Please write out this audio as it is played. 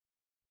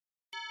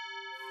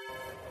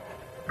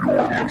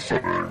You're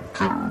listening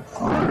to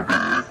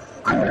Groovy,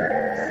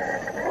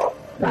 Ghoul,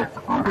 with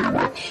Groovy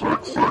with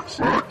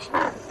 666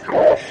 and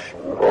Josh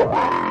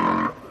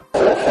Homme.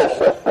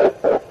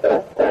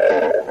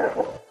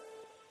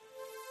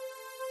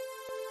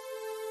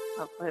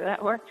 Hopefully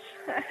that works.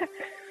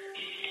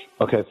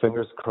 Okay,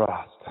 fingers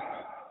crossed.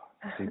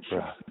 Deep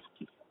breath.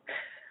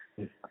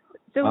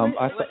 So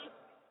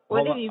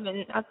what have you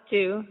been up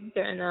to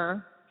during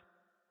the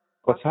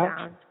What's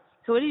lockdown? that?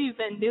 So what have you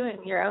been doing?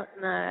 You're out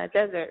in the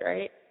desert,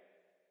 right?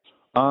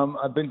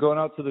 I've been going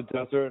out to the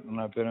desert,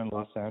 and I've been in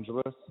Los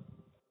Angeles.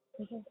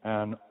 Okay.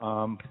 And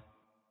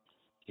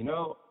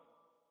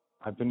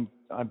I've been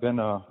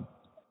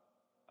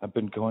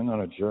going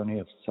on a journey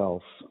of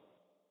self.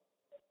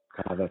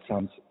 God, that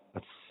sounds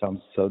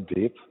so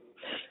deep.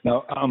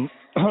 No,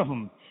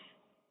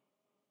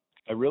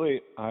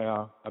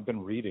 I've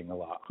been reading a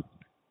lot.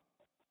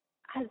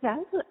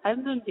 That's what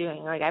I've been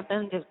doing. Like I've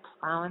been just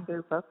plowing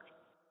through books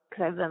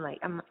because I've been like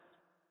I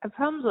have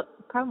problem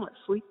with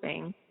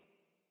sleeping,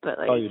 but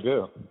like. Oh, you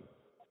do?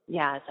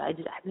 Yeah, so I've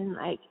been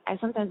like I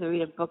sometimes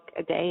read a book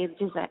a day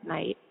just at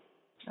night.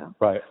 So.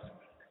 Right.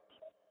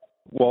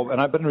 Well,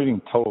 and I've been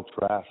reading total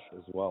trash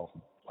as well.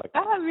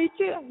 Me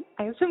too.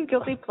 I have some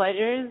guilty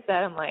pleasures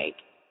that I'm like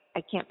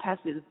I can't pass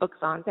these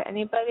books on to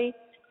anybody,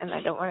 and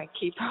I don't want to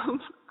keep them.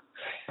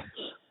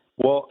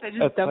 Well, so I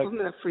just dump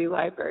them in a free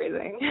library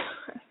thing.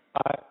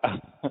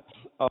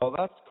 Oh,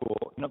 that's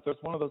cool. There's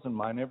one of those in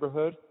my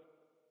neighborhood,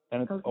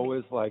 and it's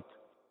always like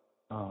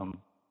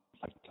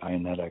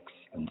Dianetics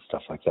and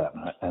stuff like that,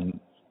 and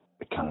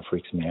it kind of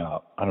freaks me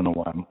out. I don't know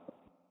why I'm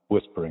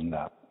whispering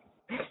that,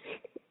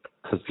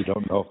 because you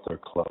don't know if they're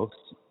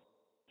close.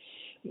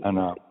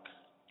 And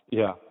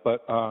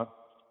but I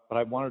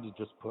wanted to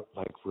just put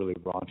like really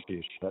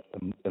raunchy shit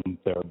in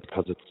there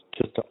because it's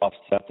just to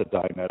offset the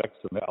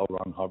Dianetics and the L.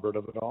 Ron Hubbard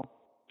of it all.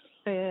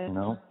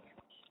 Yeah.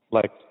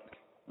 But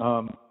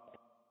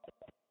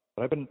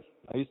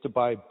I used to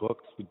buy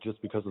books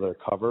just because of their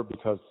cover,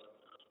 because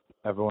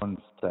everyone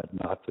said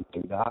not to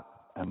do that,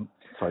 and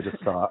so I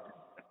just thought,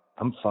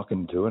 I'm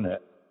fucking doing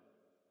it,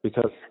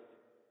 because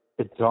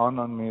it dawned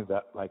on me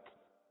that like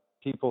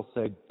people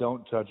say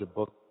don't judge a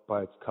book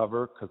by its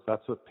cover, because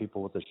that's what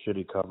people with a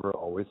shitty cover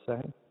always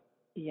say.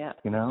 Yeah.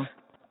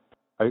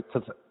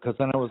 Because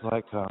then I was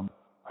like,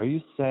 are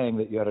you saying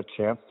that you had a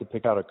chance to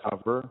pick out a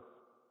cover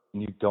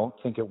and you don't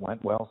think it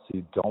went well, so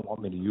you don't want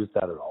me to use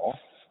that at all?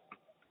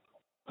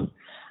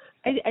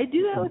 I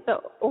do that with the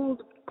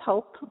old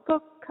pulp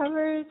book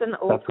covers and the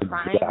old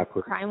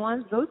crime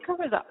ones. Those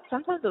covers,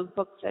 sometimes those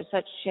books are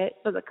such shit,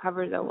 but the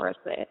covers are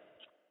worth it.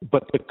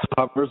 But the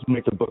covers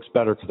make the books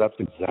better, because that's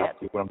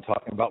exactly what I'm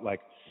talking about. Like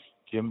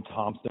Jim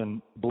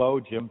Thompson, blow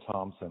Jim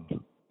Thompson,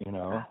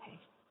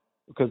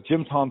 because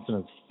Jim Thompson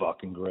is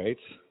fucking great.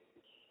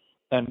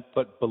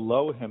 But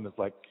below him is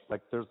like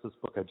there's this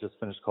book I just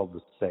finished called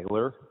The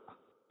Sailor.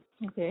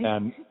 Okay.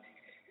 And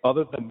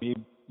other than me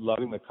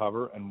loving the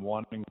cover and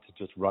wanting to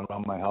just run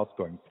around my house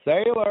going,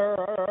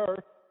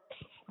 Sailor!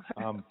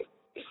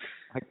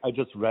 I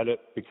just read it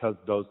because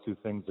those two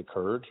things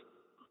occurred,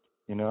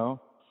 Have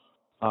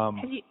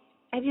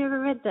you ever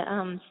read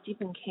the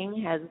Stephen King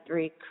has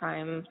 3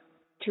 crime,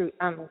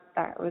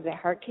 was it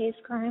hard case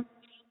crime?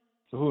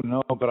 Oh,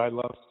 no, but I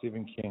love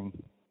Stephen King.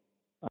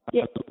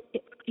 Yeah,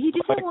 he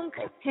just had one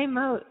came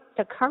out.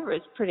 The cover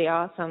is pretty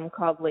awesome,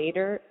 called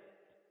Later.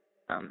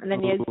 And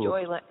then he has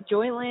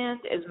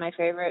Joyland is my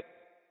favorite.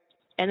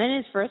 And then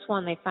his first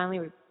one, they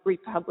finally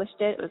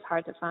republished it. It was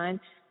hard to find.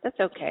 That's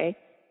okay,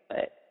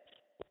 but.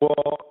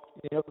 Well,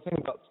 the thing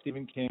about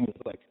Stephen King is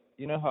like,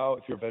 you know how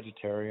if you're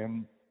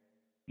vegetarian,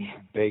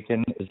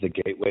 bacon is the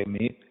gateway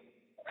meat?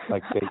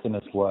 Like bacon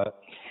is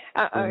what?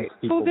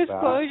 Full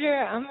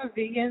disclosure, I'm a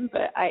vegan,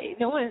 but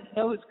no one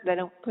knows because I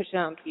don't push it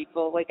on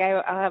people. Like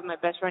I'll have my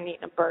best friend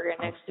eating a burger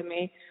next to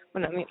me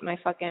when I'm eating my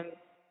fucking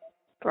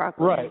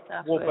broccoli and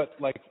stuff. Well, but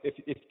like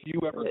if you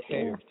ever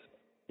caved,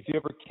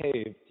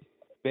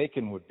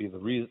 bacon would be the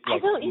reason.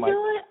 Like, you know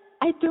what?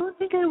 I don't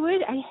think I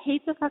would. I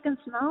hate the fucking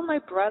smell. My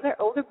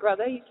older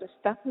brother, used to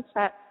stuff his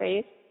fat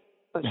face.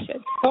 Oh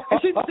shit! I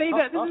should say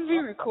that this is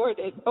being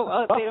recorded. Oh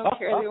well, if they don't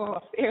care, they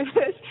won't hear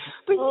this.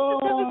 But he used to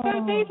stuff his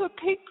fat face with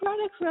pig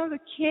products when I was a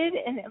kid,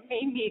 and it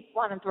made me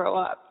want to throw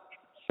up.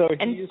 So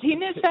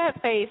seeing his fat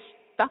face,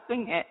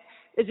 stuffing it,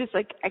 it's just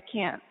like I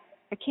can't.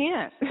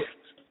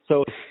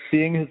 So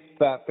seeing his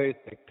fat face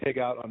like pig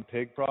out on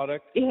pig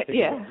products,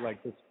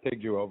 like this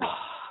pigged you over.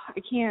 I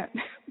can't.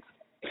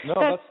 No,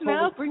 that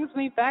smell brings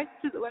me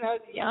back to when I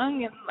was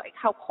young and like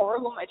how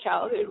horrible my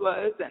childhood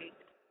was, and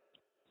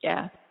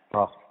yeah.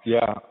 Oh,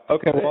 yeah.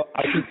 Okay, well,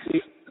 I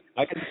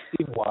can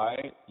see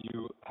why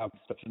you have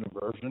such an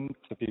aversion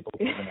to people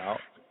pigging out.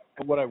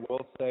 But what I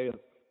will say is,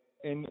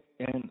 in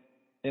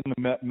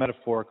the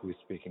metaphorically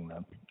speaking,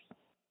 then,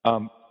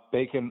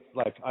 bacon.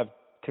 Like I've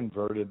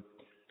converted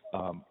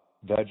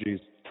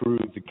veggies through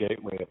the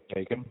gateway of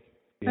bacon,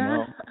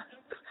 and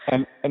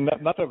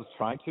not that I was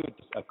trying to, it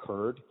just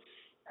occurred.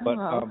 But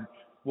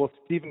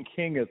Stephen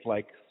King is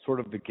like sort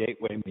of the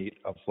gateway meat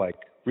of like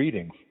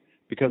reading,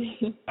 because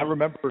I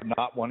remember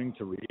not wanting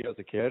to read as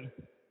a kid,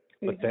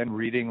 but then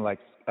reading like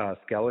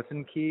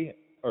Skeleton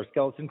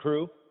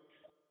Crew,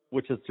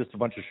 which is just a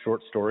bunch of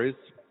short stories.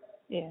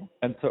 Yeah.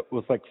 And so it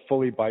was like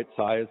fully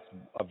bite-sized,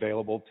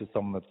 available to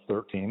someone that's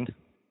 13.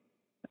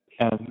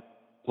 And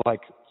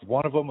like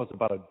one of them was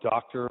about a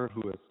doctor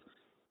who was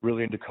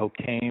really into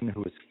cocaine,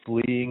 who was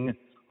fleeing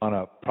on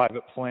a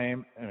private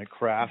plane and it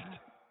crashed.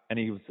 And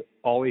he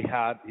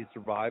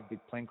survived the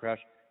plane crash.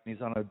 And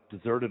he's on a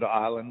deserted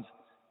island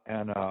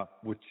and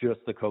with just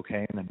the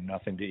cocaine and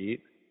nothing to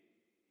eat.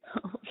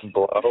 And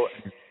below,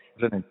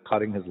 and then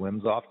cutting his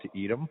limbs off to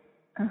eat them.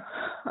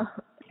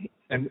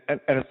 And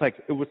it's like,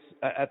 it was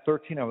at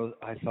 13.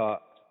 I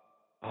thought,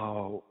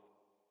 oh,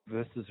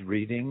 this is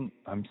reading.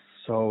 I'm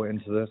so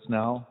into this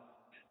now,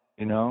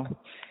 you know.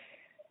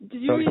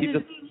 Did you read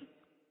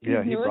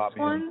he brought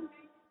me one?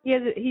 Yeah,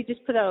 he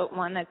just put out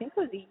one. I think it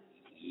was a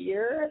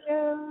year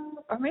ago,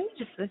 or maybe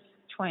just this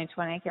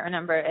 2020. I can't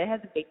remember. It has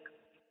a big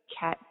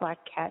black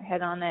cat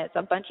head on it. It's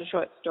a bunch of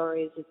short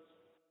stories.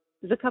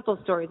 There's a couple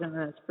of stories in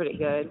there that's pretty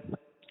good.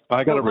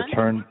 I got to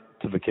return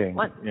to the king,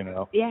 you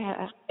know.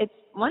 Yeah, it's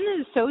one that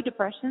is so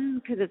depressing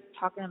because it's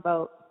talking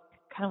about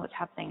kind of what's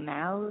happening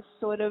now,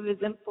 sort of is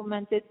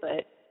implemented,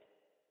 but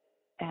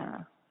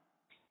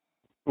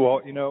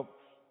Well, you know,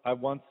 I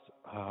once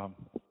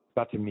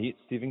got to meet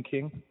Stephen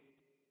King,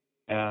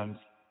 and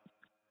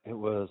it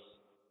was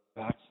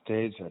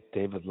backstage at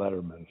David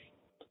Letterman,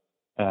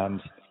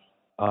 and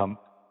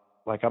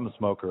like I'm a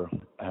smoker,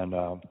 and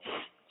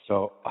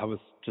so I was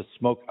just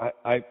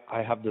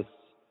I have this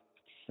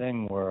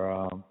thing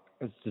where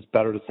it's just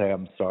better to say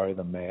I'm sorry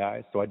than may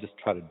I. So I just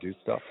try to do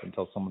stuff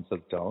until someone says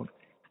don't.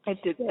 I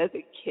did that as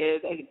a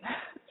kid.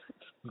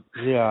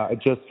 Yeah,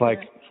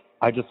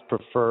 I just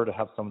prefer to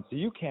have someone say,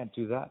 you can't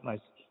do that. And I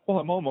say, well,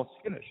 I'm almost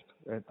finished.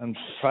 And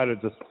try to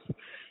just,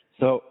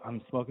 so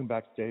I'm smoking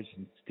backstage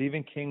and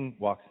Stephen King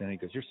walks in. He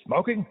goes, you're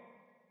smoking?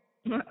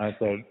 I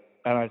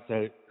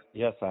said,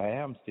 yes, I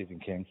am Stephen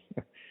King.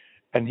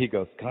 And he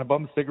goes, can I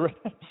bum a cigarette?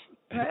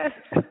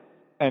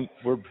 and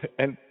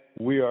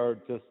we are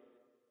just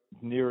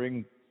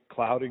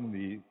clouding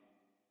the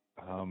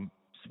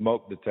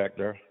smoke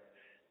detector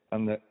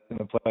in the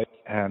place,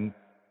 and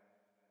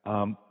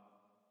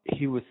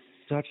he was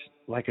such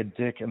like a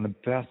dick in the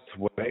best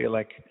way.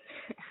 Like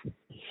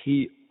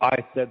I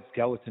said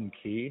Skeleton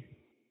Key,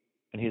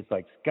 and he's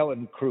like,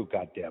 Skeleton Crew,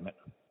 God damn it.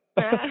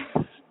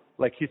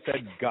 Like he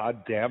said,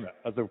 God damn it,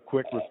 as a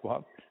quick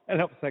response.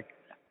 And I was like,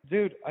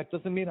 dude, it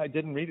doesn't mean I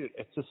didn't read it.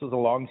 It just was a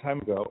long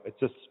time ago. It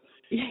just,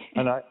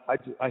 and I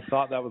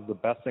thought that was the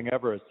best thing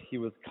ever. Is he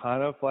was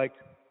kind of like,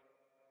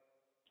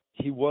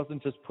 he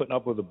wasn't just putting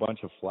up with a bunch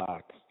of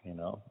flack, you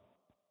know.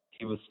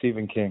 He was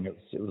Stephen King.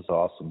 It was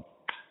awesome.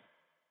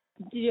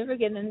 Did you ever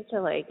get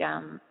into like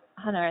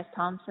Hunter S.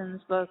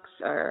 Thompson's books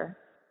or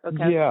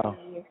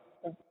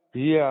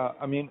Yeah.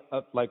 I mean,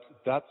 like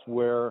that's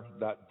where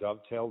that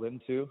dovetailed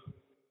into,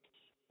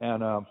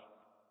 and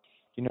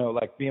you know,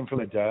 like being from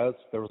the Des,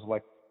 there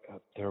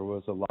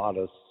was a lot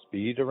of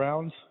speed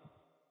around,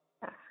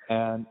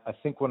 and I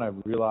think when I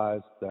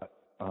realized that,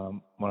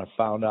 when I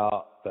found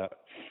out that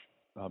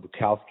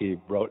Bukowski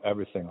wrote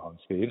everything on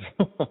speed,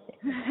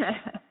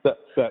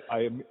 that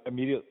I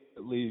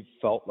immediately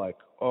felt like,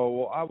 oh,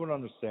 well, I would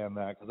understand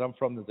that because I'm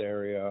from this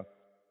area,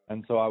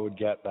 and so I would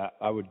get that.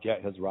 I would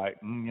get his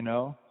writing, you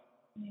know,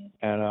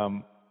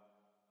 and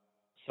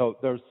so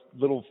there's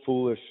little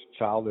foolish,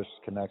 childish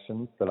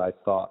connections that I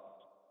thought,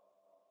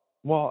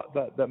 well,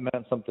 that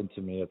meant something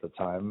to me at the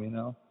time, you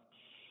know.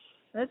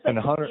 That's and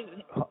like Hunter.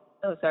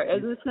 Oh, sorry. I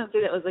was just going to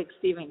say that was like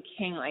Stephen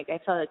King. Like, I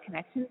felt a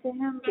connection to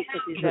him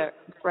because he's a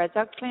Red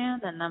Sox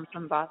fan, and I'm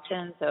from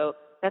Boston, so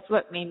that's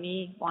what made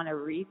me want to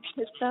read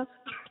his stuff.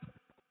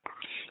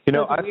 You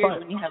know, it's weird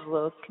when you have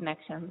little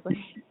connections.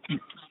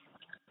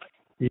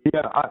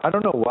 Yeah, I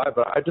don't know why,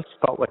 but I just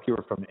felt like you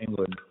were from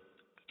England.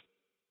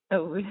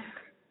 Oh,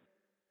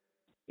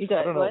 you did?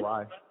 I don't know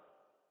why.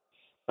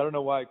 I don't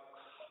know why.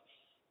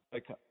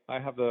 Like, I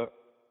have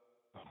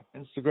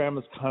Instagram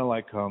is kind of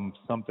like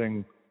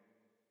something.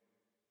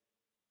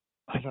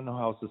 I don't know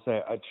how else to say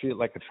it. I treat it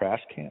like a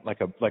trash can,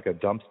 like a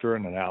dumpster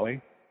in an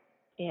alley.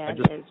 Yeah, it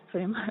is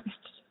pretty much.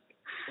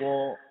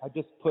 Well, I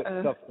just put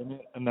stuff in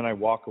it and then I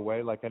walk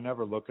away. Like I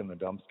never look in the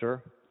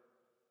dumpster.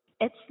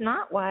 It's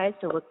not wise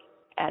to look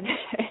at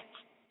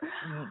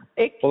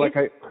it.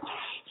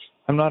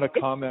 I'm not a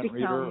comment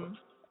reader,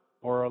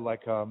 or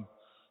like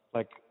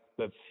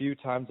the few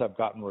times I've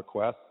gotten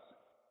requests,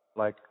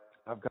 like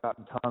I've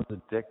gotten tons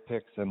of dick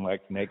pics and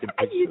like naked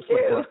pictures. You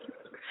too.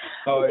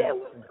 Oh yeah.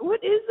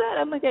 What is that?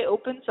 I'm like, I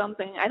opened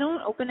something. I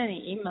don't open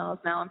any emails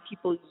now, and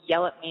people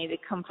yell at me to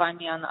come find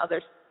me on the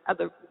other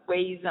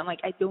ways. I'm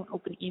like, I don't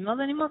open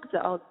emails anymore because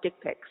they're all dick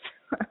pics.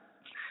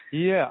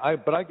 Yeah,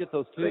 but I get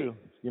those too.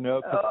 You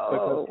know,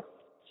 because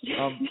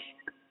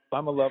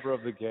I'm a lover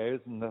of the gays,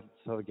 and that's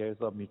how the gays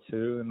love me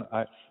too.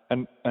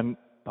 And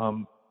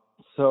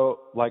so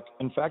like,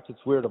 in fact,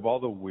 it's weird. Of all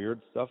the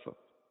weird stuff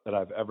that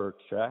I've ever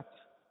checked,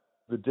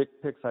 the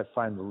dick pics I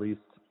find the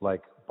least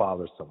like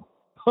bothersome.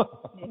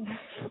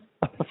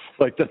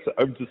 like that's.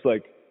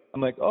 I'm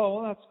like, oh,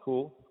 well, that's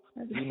cool.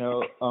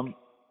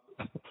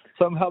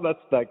 Somehow that's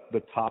like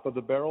the top of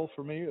the barrel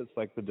for me. It's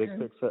like the dick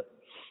pics.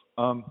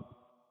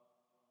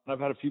 I've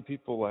had a few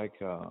people like,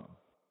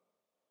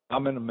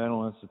 I'm in a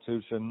mental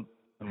institution,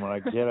 and when I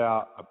get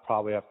out, I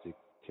probably have to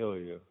kill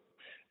you.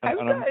 Do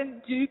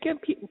you get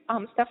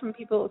stuff from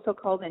people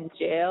so-called in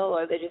jail,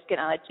 or they just get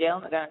out of jail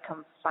and they're gonna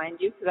come find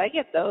you? Because I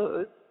get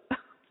those.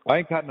 I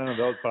ain't got none of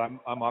those, but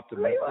I'm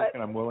optimistic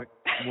and I'm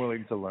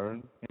willing to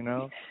learn.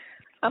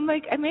 I'm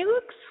like, I may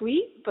look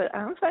sweet, but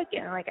I'm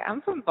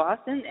from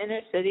Boston,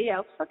 inner city.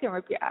 I'll fucking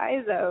rip your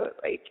eyes out.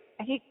 Like,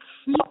 I hate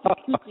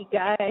creepy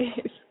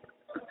guys.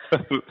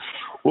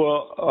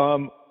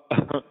 Well,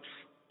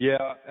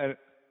 yeah, and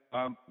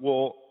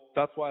well,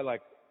 that's why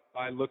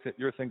I looked at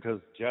your thing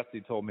because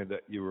Jesse told me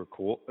that you were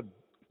cool,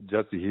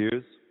 Jesse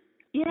Hughes.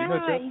 Yeah.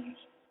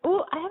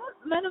 Well, I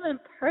haven't met him in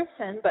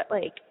person, but so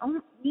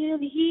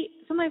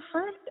my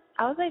friend,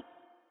 I was like,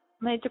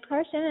 my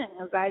depression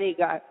and anxiety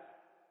got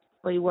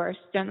way worse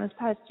during this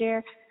past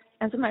year,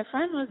 and so my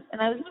friend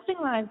I was listening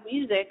to live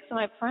music, so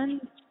my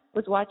friend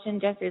was watching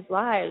Jesse's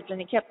lives, and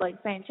he kept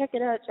saying, check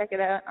it out.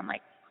 I'm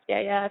like,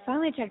 yeah, I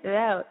finally checked it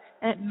out,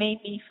 and it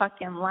made me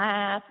fucking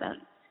laugh,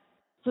 and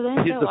so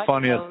then he's the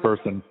funniest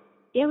person.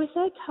 Yeah, we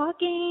started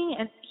talking,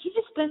 and he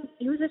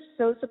was just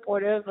so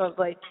supportive of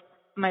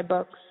my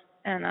books,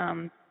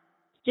 and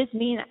just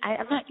me, and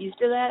I'm not used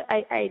to that.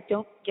 I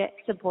don't get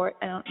support.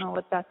 I don't know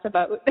what that's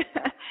about.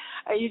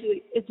 He was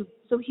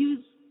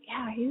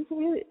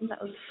really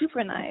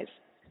super nice.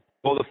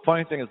 Well, the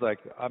funny thing is,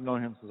 I've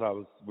known him since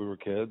we were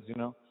kids,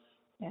 Yeah.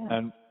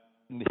 And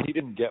he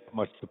didn't get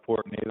much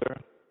support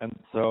neither, and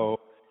so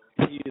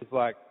he is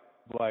like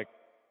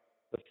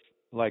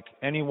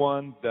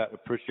anyone that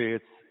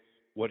appreciates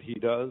what he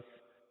does.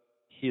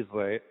 He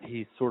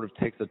sort of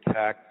takes a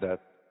tack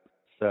that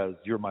says,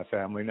 "You're my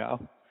family now."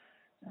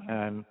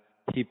 And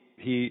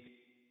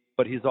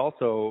but he's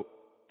also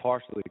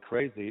partially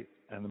crazy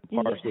and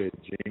partially a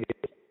genius.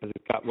 He's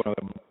got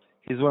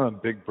he's one of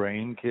them big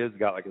brain kids,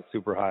 got a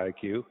super high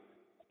IQ.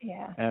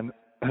 Yeah. And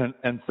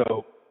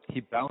so he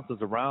bounces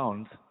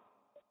around,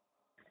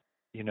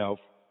 he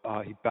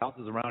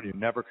bounces around. You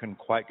never can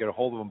quite get a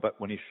hold of him, but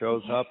when he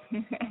shows up,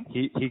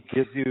 he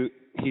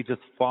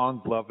just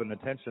fawns love and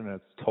attention, and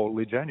it's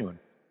totally genuine.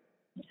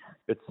 Yeah.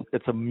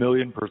 It's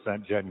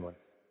 1,000,000% genuine.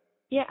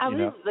 Yeah,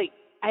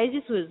 I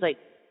just was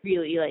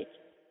really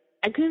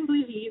I couldn't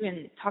believe he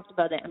even talked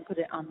about it and put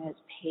it on his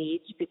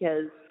page,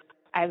 because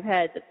I've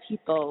had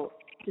people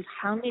just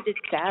hound me to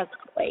death,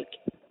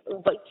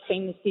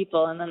 famous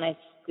people, and then I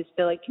just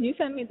feel can you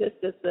send me this,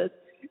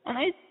 and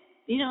I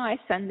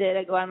send it,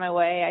 I go on my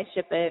way, I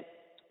ship it,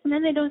 and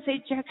then they don't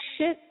say jack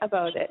shit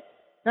about it,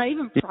 not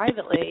even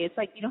privately. It's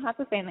you don't have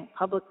to say anything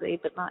publicly,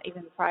 but not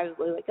even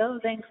privately, oh,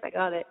 thanks, I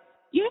got it.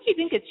 Even if you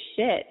think it's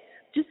shit,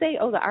 just say,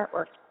 oh, the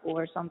artwork's cool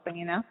or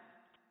something,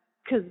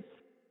 because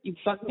you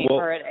bugged me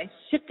for it. I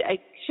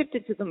shipped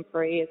it to them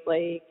free. It's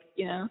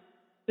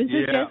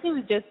Jesse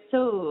was just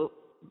so,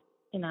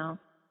 you don't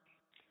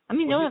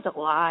have to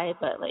lie,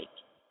 but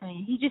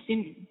he just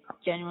seemed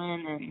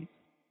genuine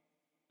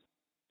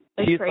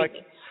and he's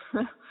crazy.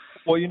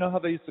 Well, you know how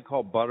they used to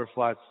call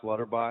butterflies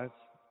flutterbys?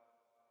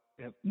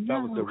 Yeah,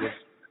 No.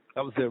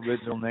 that was the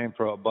original name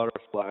for a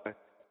butterfly,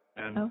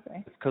 and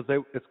it's because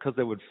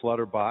they would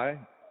flutter by,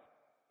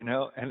 and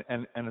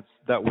it's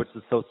that which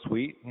is so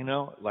sweet,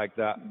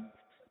 that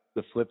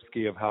the flip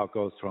ski of how it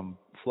goes from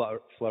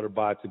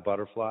flutterby to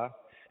butterfly.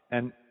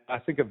 And I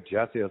think of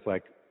Jesse as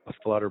a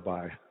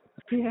flutterby.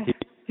 Yeah.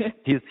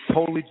 He's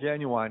totally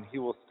genuine. He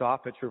will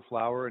stop at your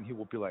flower and he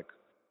will be like,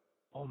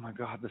 oh my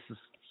God, this is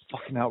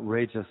fucking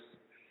outrageous.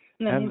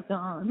 And then he's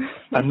gone.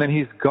 And then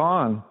he's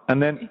gone.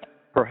 And then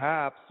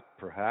perhaps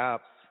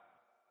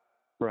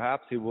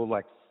he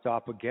will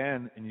stop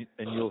again, and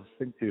you'll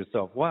think to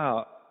yourself,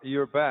 wow,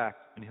 you're back.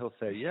 And he'll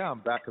say, yeah,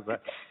 I'm back because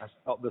I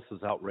felt this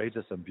was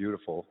outrageous and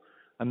beautiful.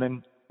 And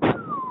then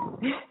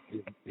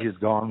he's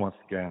gone once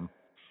again.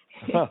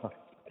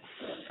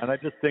 And I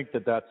just think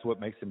that that's what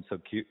makes him so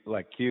cute.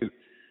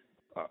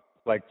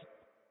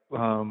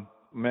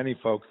 Many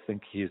folks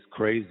think he's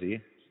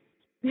crazy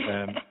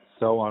and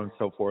so on and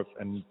so forth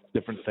and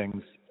different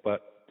things.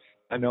 But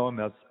I know him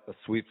as a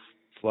sweet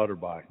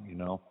flutterby,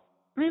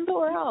 But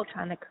we're all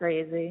kind of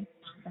crazy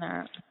in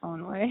our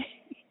own way.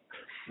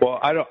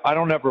 Well, I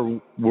don't ever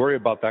worry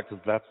about that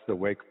because that's the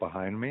wake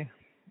behind me.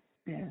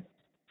 Yeah.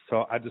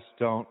 So I just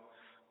don't,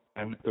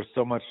 and there's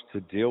so much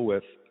to deal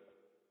with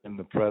in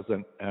the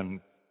present,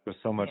 and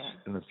there's so much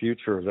in the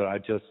future that I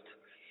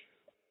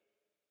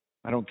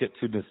don't get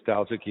too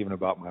nostalgic even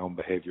about my own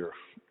behavior,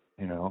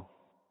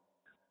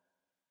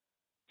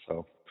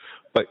 So,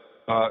 but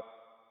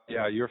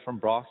you're from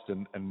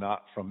Boston and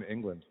not from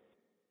England.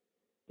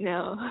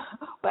 No,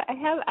 but I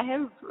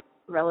have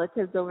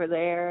relatives over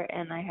there,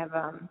 and I have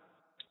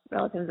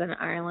relatives in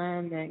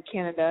Ireland and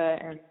Canada,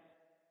 and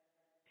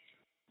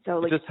so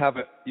you just have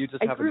an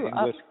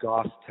English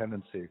goth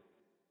tendency.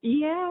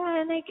 Yeah,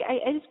 and I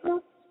just grew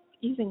up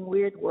using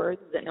weird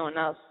words that no one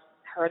else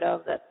heard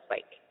of. That's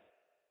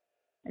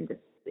and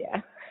just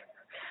yeah,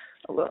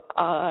 a little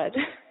odd.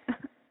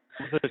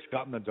 Was it a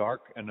shot in the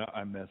dark? And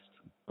I missed.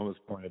 I was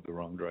pointed the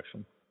wrong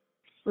direction.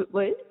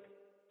 What?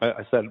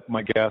 I said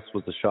my guess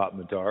was a shot in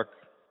the dark.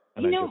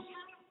 And You know,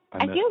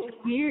 I missed.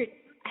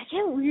 I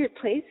get weird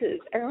places.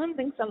 Everyone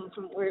thinks I'm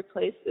from weird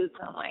places.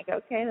 I'm like,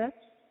 okay, that's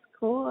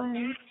cool.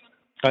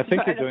 I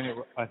think you're doing it.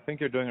 I think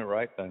you're doing it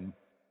right then.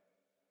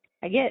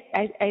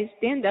 I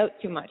stand out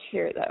too much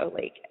here though.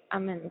 Like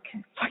I'm in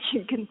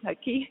fucking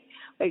Kentucky,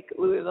 like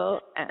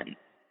Louisville, and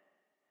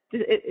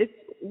it's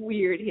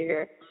weird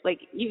here. Like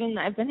even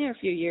I've been here a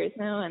few years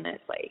now, and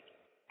it's like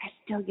I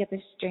still get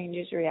the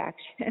strangest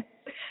reaction.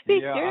 They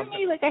stare at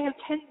me like I have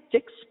 10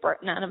 dicks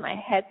spurting out of my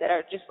head that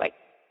are just like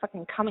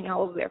fucking coming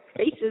out of their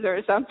faces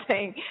or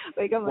something.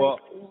 Like I'm like,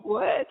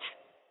 what?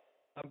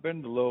 I've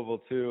been to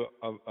Louisville too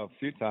a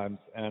few times,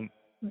 and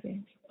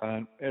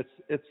it's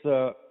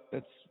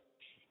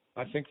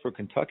I think for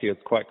Kentucky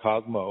it's quite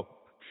Cosmo,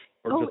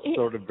 or just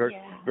sort of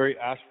very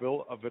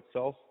Asheville of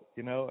itself.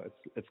 You know,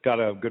 it's got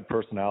a good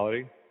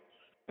personality,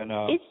 and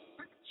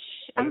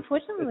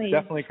unfortunately it's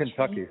definitely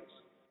Kentucky.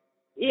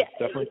 Yeah, it's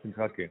definitely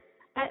Kentucky.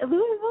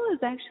 Louisville is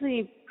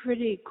actually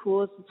pretty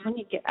cool. Since when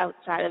you get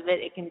outside of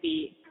it, it can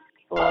be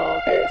a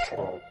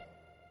little.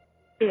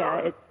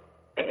 Yeah,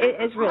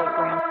 it's really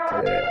grand.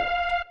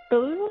 But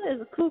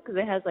Louisville is cool because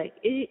it has like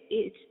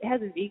it has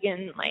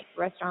vegan like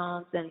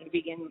restaurants and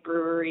vegan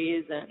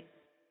breweries and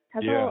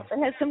it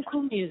has some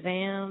cool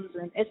museums,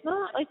 and it's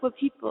not like what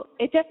people.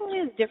 It definitely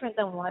is different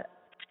than what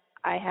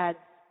I had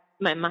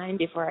in my mind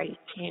before I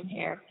came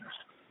here.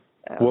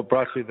 So. What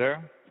brought you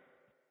there?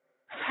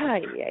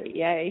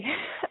 Ay.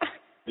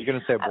 You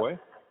gonna say boy?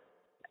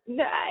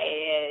 No,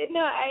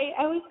 I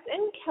was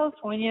in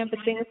California, but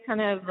things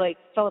kind of like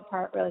fell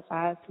apart really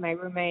fast. My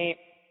roommate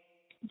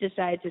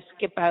decided to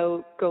skip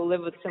out, go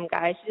live with some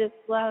guy she just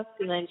left,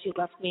 and then she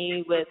left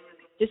me with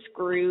just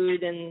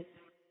screwed, and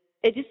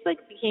it just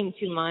like became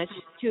too much,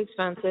 too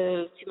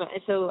expensive, too much.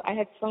 So I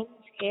had friends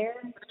here,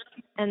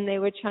 and they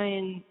were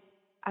trying.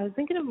 I was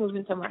thinking of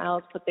moving somewhere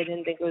else, but they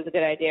didn't think it was a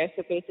good idea.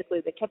 So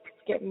basically, they kept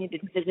getting me to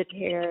visit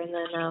here, and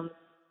then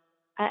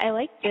I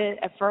liked it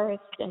at first,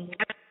 and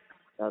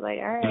so I was like,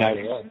 all right.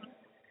 Nice.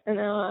 And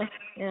then,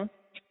 yeah.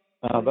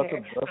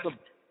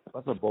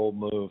 That's a bold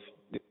move.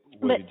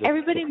 But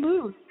everybody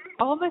moved.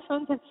 All of my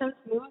friends have since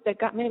moved that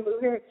got me to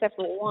move here except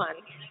for one.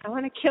 I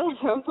want to kill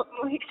them.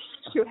 I'm like,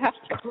 you have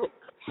to.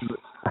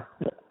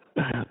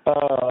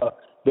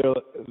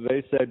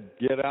 They said,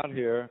 get out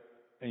here.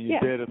 And you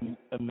did,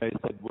 and they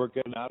said, we're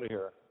getting out of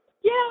here.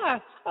 Yeah.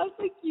 I was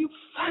like, you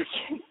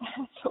fucking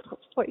assholes.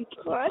 Like,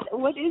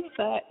 what is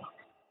that?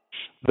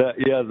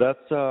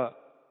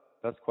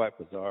 That's quite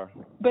bizarre.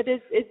 But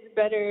it's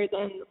better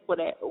than what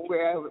I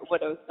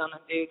was gonna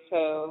do,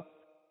 so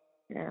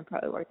yeah, it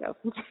probably worked out.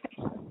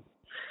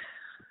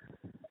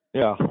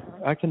 Yeah,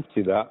 I can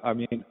see that. I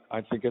mean,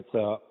 I think it's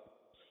a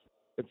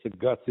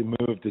gutsy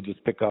move to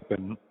just pick up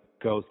and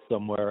go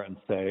somewhere and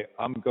say,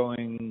 I'm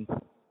going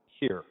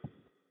here.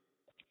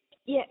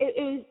 Yeah,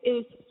 it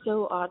was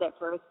so odd at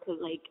first because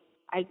like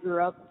I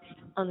grew up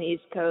on the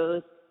East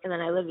Coast, and then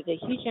I lived a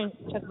huge chunk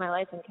of my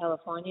life in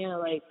California,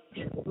 like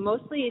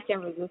mostly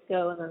San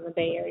Francisco and then the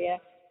Bay Area.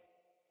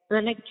 And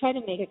then I tried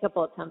to make a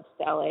couple attempts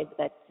to LA, but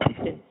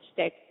that didn't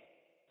stick.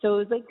 So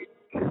it was like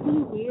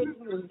really weird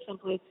to move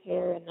someplace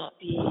here and not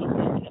be in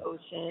the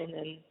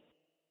ocean,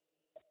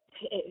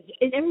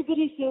 and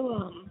everybody's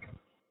so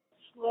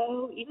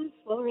slow, even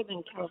slower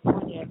than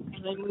California.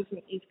 When I moved from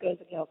the East Coast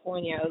to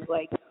California, I was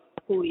like,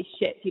 holy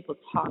shit, people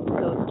talk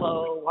so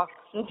slow, walk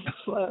so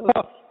slow.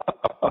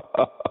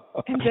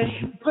 And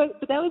then, but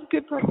that was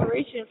good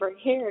preparation for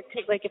hair,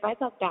 because like if I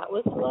thought that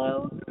was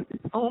slow,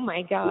 oh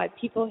my god,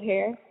 people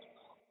here,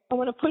 I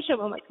want to push them.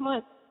 I'm like, come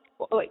on,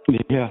 like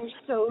they're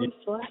so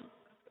slow.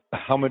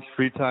 How much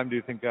free time do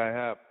you think I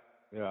have?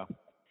 Yeah.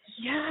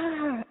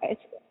 Yeah,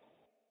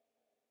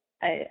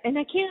 I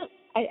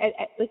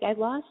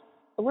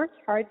worked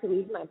hard to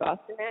lose my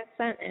Boston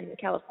accent in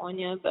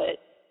California, but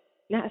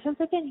now since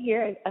I've been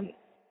here, I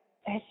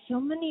have so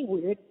many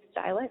weird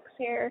dialects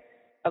here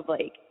of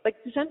like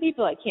to some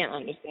people I can't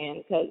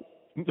understand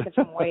because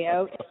I'm way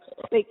out.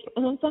 Like,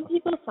 and then some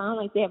people sound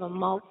like they have a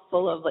mouth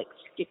full of like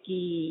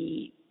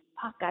sticky,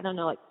 I don't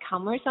know, like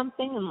cum or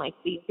something, and like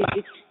the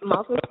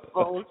mouth is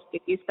full of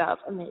sticky stuff,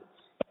 and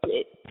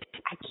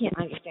I can't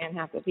understand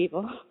half the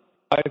people.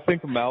 I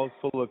think a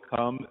mouthful of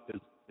cum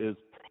is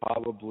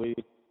probably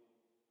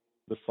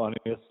the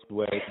funniest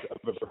way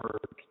I've ever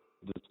heard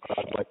to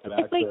describe like an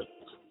accent. Like,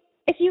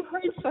 if you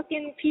heard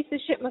fucking piece of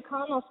shit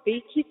McConnell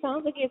speak, he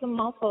sounds like he has a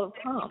mouthful of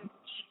cum.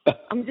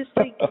 I'm just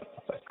like,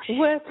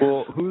 what?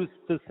 Well, who's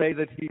to say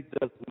that he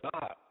does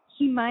not?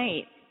 He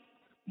might.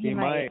 He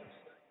might.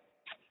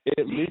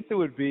 At least it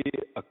would be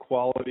a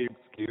quality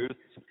excuse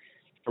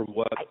for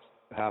what's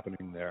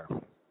happening there.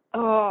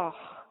 Oh,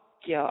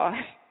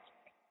 God.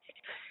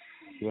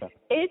 Yeah.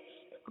 It's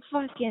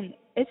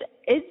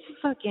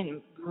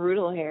fucking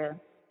brutal here.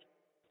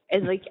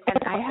 It's like, and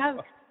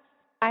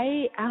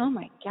oh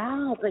my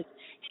God, like,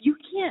 you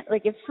can't,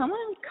 like, if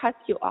someone cuts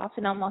you off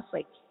and almost,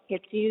 like,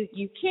 hits you,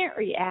 you can't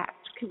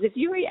react. Because if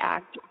you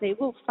react, they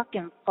will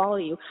fucking follow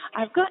you.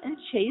 I've gotten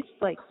chased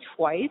like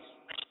twice.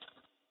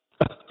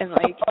 And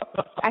like,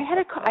 I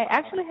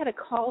actually had to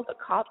call the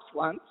cops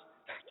once.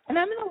 And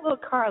I'm in a little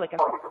car, like a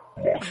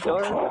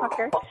door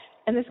fucker.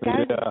 And this guy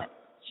was in a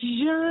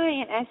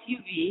giant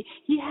SUV.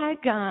 He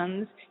had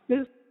guns. He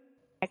was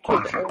a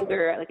kid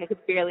older, like I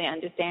could barely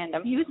understand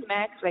him. He was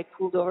mad because I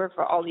pulled over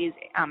for all these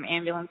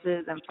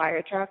ambulances and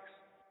fire trucks.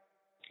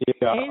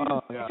 Yeah.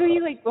 And so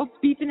he like was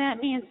beeping at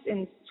me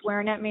and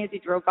swearing at me as he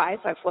drove by,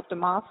 so I flipped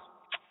him off.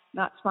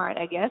 Not smart,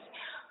 I guess.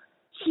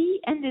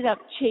 He ended up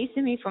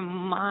chasing me for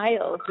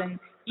miles, and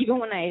even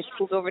when I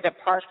pulled over to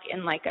park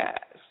in like a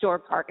store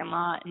parking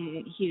lot,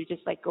 and he was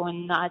just like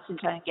going nuts and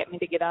trying to get me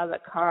to get out of the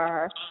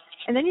car.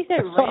 And then he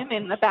started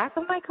ramming the back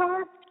of my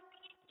car.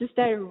 Just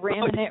started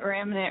ramming it.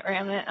 I'm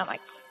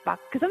like, fuck,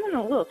 because I'm in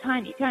a little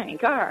tiny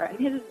car, and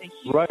his is a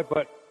huge. Right,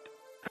 but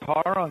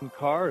car on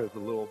car is a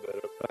little bit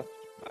of that.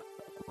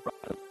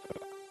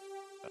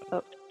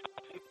 Oh,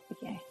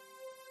 okay.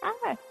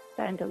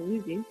 Starting to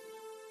lose you.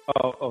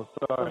 Oh,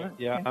 sorry.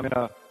 Yeah, I'm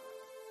gonna.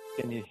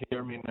 Can you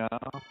hear me now?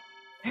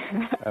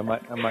 Am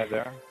I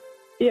there?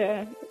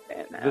 Yeah.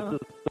 This is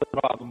the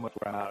problem with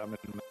where I'm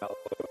in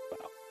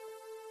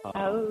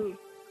Malibu.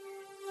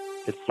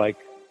 It's like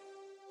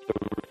the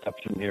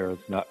reception here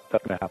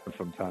doesn't happen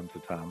from time to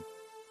time.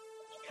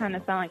 You kind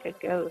of sound like a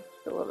ghost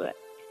a little bit.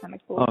 Kind of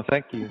cool. Oh,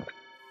 thank you.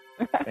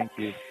 Thank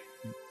you.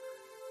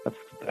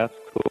 That's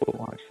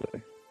cool,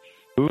 actually.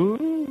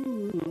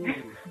 Ooh.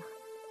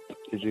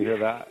 Did you hear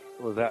that?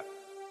 Did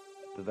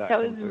that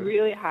was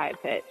really high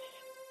pitched.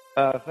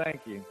 Thank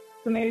you.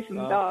 So maybe some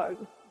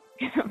dogs.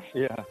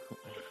 Yeah.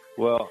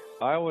 Well,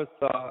 I always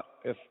thought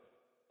if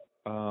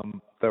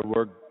there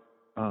were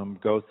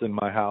ghosts in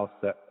my house,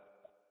 that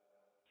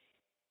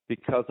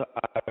because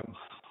I'm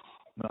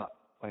not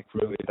like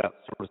really that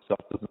sort of stuff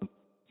doesn't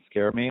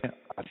scare me,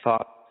 I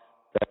thought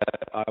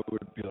that I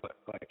would be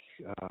like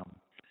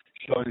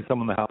showing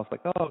someone in the house,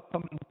 like, oh,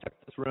 come and check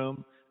this room,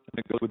 and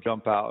the ghost would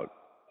jump out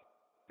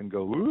and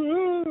go,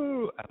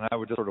 ooh, and I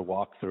would just sort of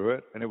walk through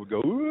it, and it would go,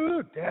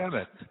 ooh, damn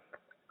it.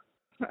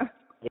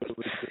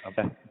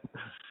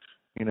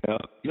 You know,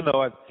 even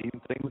though I've seen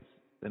things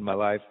in my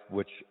life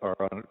which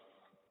are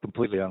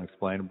completely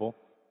unexplainable,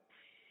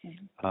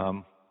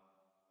 and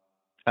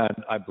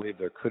I believe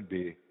there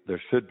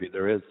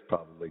is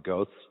probably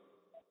ghosts.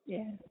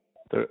 Yeah.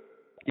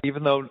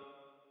 Even though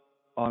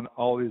on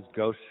all these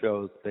ghost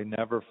shows they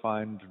never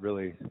find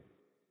really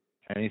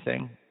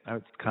anything,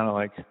 it's kind of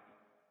like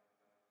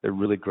they're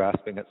really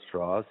grasping at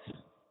straws.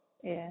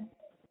 Yeah.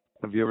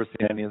 Have you ever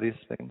seen any of these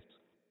things?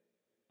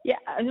 Yeah,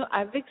 I know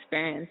I've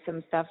experienced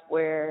some stuff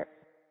where,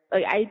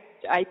 like,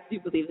 I do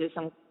believe there's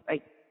some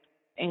like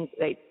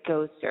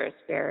ghosts or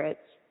spirits.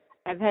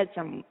 I've had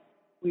some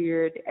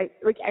weird, I've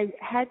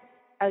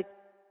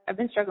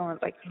been struggling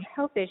with like some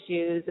health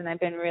issues, and I've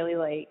been really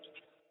like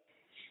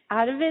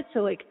out of it.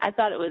 So like I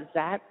thought it was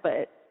that,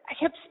 but I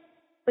kept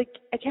I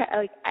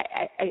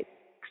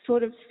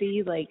sort of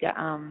see like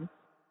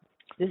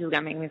this is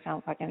gonna make me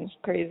sound fucking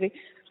crazy,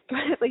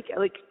 but like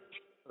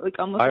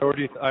almost. I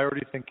already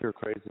think you're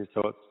crazy,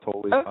 so it's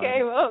totally fine.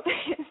 Okay, well,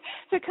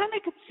 so I kind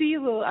of could see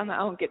a little. I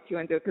won't get too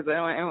into it because I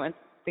don't want anyone to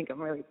think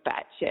I'm really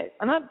batshit.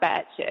 I'm not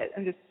batshit.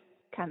 I'm just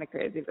kind of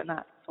crazy, but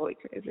not fully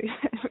crazy.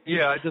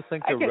 Yeah, I just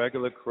think they're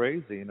regular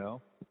crazy, you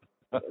know.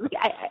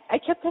 I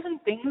kept having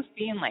things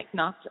being like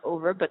knocked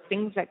over, but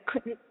things that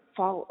couldn't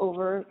fall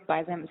over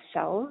by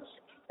themselves.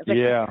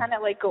 Like kind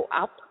of like go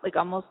up, like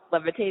almost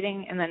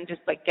levitating, and then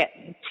just like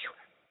getting.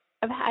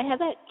 I had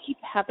that keep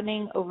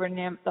happening over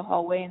near the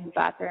hallway in the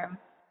bathroom.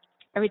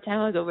 Every time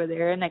I was over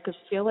there, and I could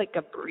feel like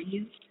a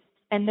breeze,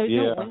 and there's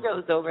no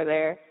windows over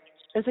there.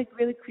 It was like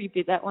really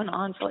creepy. That went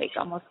on for like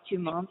almost 2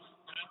 months.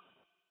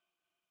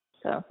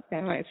 So,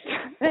 anyways,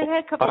 I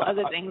had a couple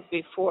other things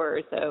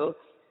before, so.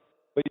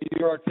 But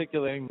you're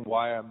articulating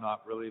why I'm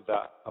not really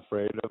that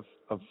afraid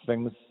of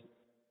things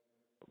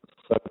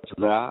such as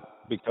that,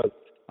 because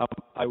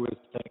I was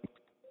thinking,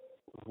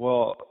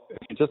 well, if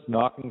you're just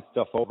knocking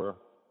stuff over,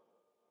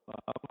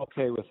 I'm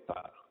okay with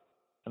that,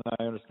 and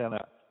I understand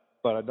that,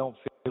 but I don't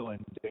feel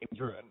in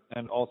danger,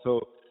 and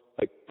also,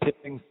 like,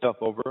 tipping stuff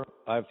over.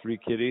 I have 3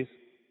 kitties.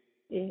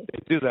 Yeah. They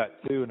do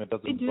that, too, and it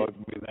doesn't bug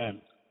me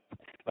then.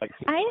 Like,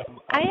 I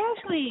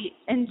actually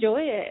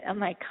enjoy it. I'm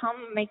like,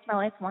 come make my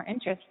life more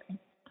interesting.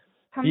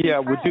 Come yeah,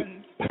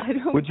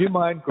 would you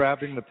mind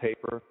grabbing the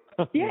paper?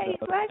 Yeah,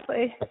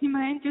 exactly. You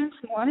mind doing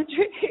some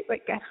laundry?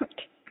 Like, I don't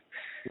care.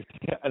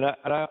 Yeah, and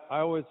I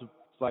always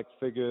like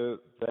figure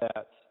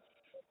that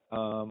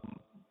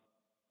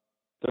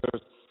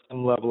there's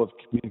some level of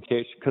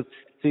communication, because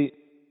see,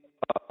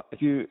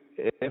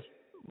 if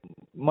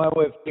my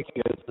way of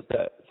thinking is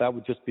that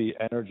would just be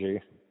energy,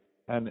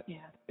 and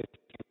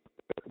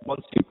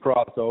once you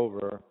cross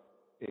over,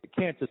 it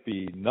can't just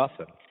be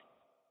nothing.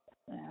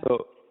 Yeah.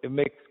 So it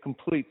makes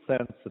complete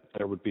sense that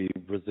there would be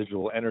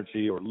residual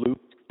energy or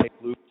tape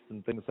loops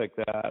and things like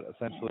that,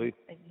 essentially.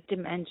 Yeah, like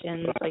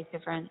dimensions, like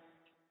different.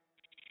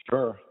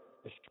 Sure,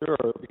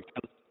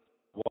 because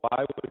why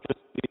would it just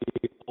be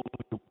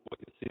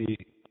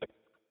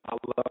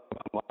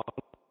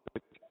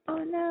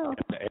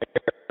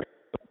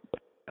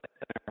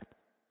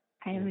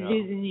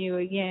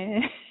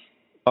again.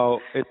 Oh,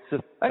 it's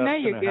just. Oh, no,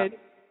 you're good.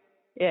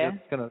 Yeah.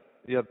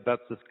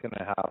 That's just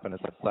gonna happen.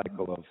 It's a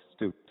cycle of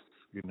stoops,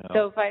 you know.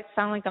 So if I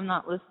sound like I'm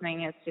not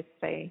listening, it's just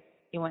say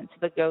you went to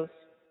the ghost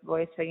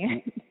voice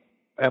again.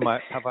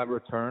 Have I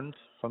returned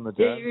from the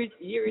dead? Yeah,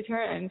 you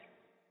returned.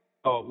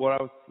 Oh, what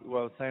I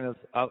was saying is,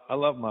 I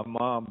love my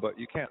mom, but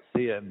you can't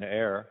see it in the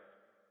air.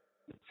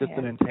 It's just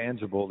an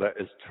intangible that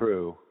is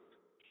true,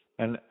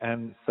 and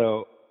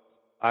so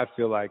I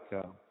feel like,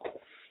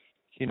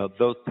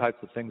 those types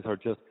of things are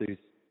just these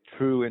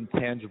true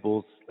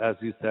intangibles, as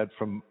you said,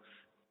 from,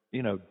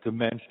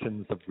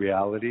 dimensions of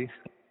reality.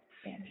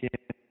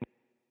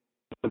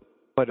 Yeah.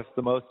 But if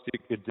the most you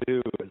could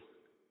do is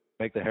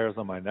make the hairs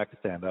on my neck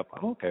stand up,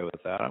 I'm okay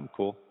with that. I'm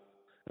cool.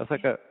 That's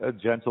like a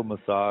gentle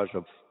massage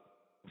of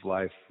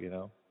life,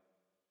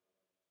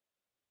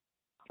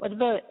 What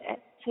about,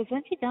 so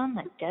since you're down in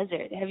the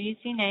desert, have you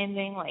seen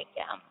anything like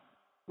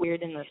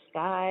weird in the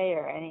sky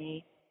or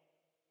any?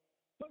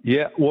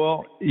 Yeah,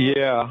 well,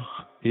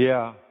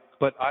 yeah.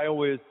 But I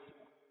always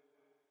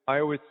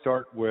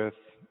start with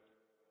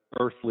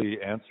earthly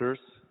answers.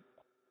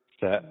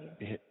 That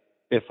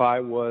if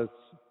I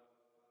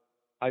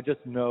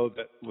just know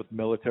that with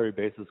military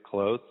bases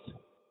closed,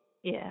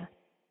 Yeah.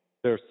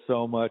 there's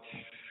so much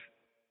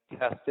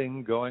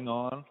testing going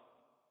on.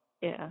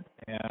 Yeah.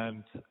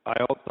 And I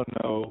also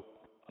know,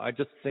 I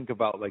just think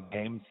about like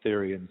game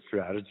theory and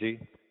strategy,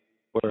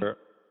 where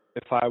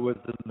if I was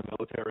in the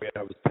military and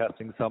I was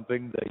testing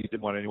something that you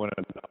didn't want anyone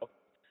to know,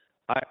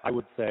 I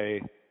would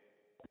say,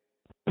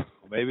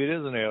 maybe it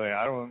is an alien.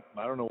 I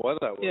don't know what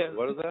that was. Yeah.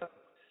 What is that?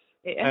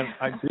 Yeah.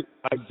 And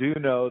I do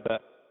know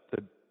that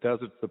the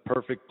desert's the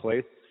perfect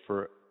place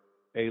for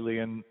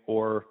alien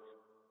or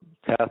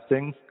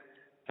testing,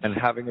 and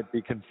having it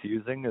be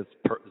confusing is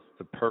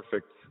the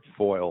perfect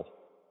foil.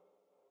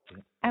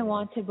 I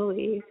want to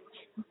believe.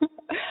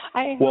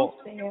 I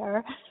hope they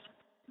are.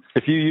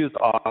 If you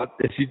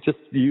just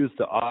use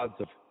the odds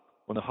of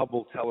when the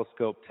Hubble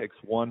telescope takes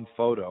one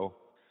photo,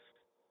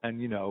 and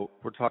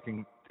we're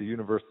talking the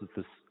universe is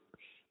this,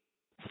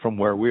 from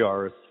where we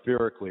are, is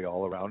spherically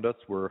all around us.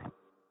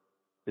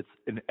 It's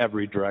in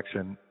every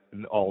direction,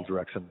 in all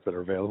directions that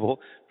are available.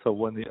 So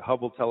when the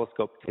Hubble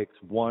telescope takes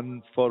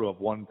one photo of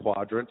one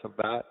quadrant of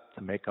that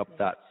to make up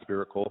that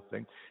spherical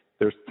thing,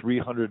 there's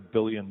 300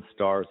 billion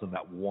stars in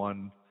that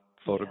one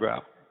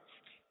photograph.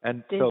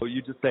 And so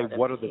you just say,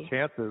 what are the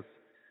chances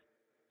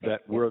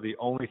that we're the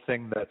only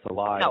thing that's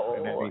alive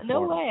in any form?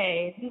 No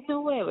way. There's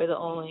no way we're the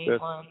only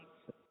ones.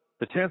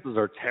 The chances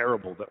are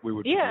terrible that we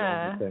would be the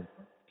only thing.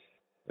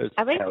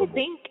 I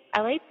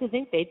like to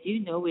think they do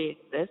know we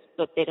exist,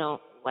 but they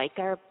don't like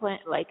us,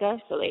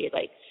 so they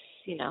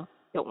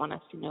don't want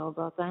us to know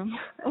about them.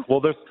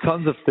 Well, there's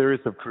tons of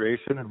theories of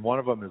creation, and one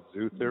of them is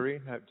zoo theory.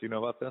 Do you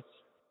know about this?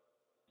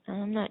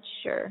 I'm not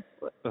sure.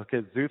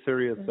 Okay, zoo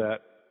theory is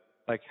that,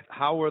 like,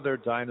 how were there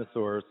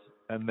dinosaurs,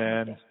 and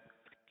then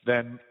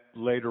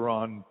later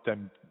on,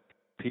 then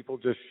people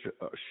just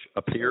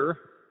appear?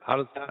 How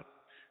does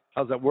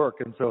that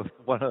work? And so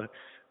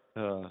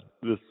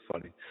this is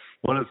funny.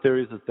 One of the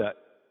theories is that,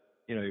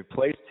 you're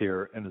placed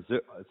here in a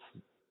zoo.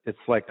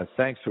 It's like a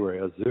sanctuary,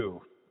 a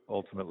zoo,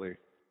 ultimately.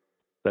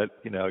 That,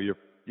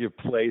 you're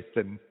placed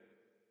and,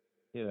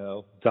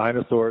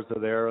 dinosaurs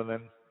are there, and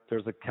then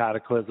there's a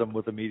cataclysm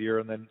with a meteor,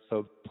 and then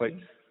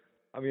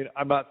I mean,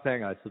 I'm not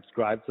saying I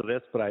subscribe to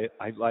this, but I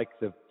like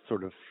the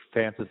sort of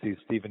fantasy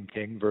Stephen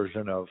King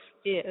version of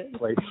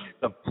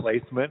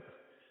placement,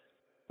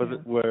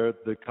 where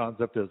the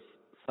concept is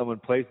someone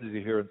places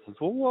you here and says,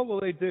 well, what will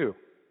they do?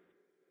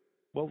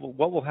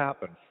 What will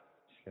happen?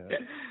 Yeah.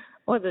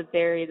 Or the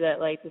theory that,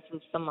 like, this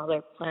is some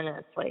other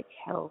planet's, like,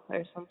 hell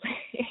or something.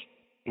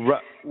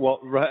 Right. Well,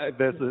 right.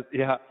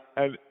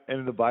 And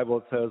in the Bible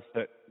it says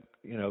that,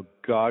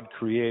 God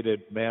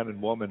created man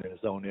and woman in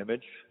his own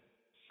image,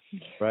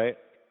 right?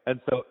 And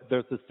so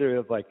there's this theory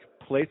of, like,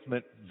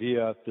 placement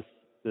via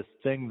this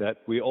thing that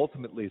we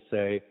ultimately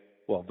say,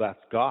 well,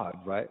 that's God,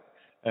 right?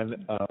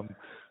 And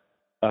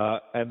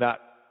that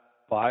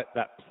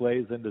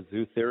plays into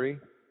zoo theory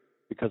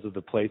because of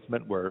the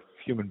placement, where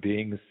human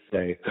beings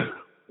say,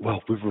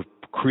 well, we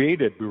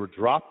were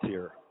dropped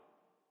here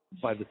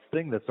by this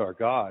thing that's our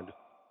God.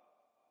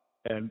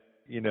 And,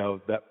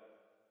 that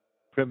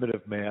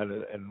primitive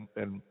man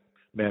and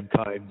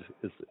mankind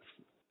is,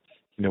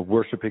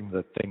 worshiping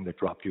the thing that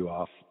dropped you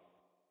off.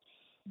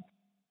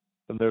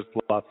 And there's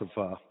lots of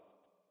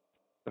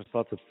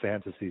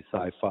fantasy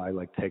sci-fi,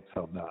 like, takes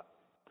on that,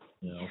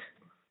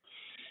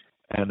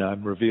 And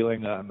I'm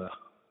revealing I'm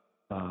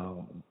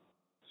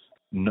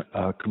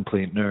a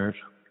complete nerd.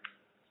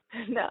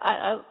 No,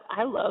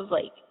 I love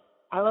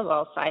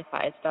all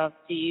sci-fi stuff.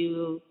 Do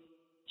you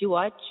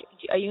watch?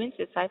 Are you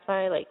into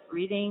sci-fi, like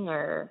reading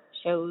or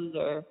shows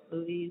or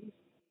movies?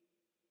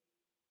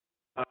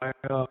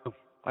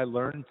 I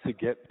learned to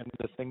get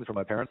into things from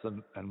my parents,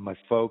 and my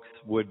folks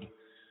would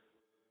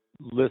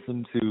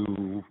listen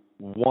to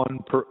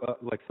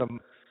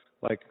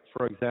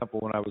for example,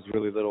 when I was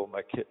really little,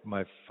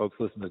 my folks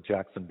listened to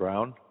Jackson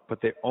Browne, but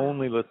they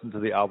only listened to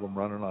the album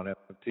Running on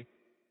Empty.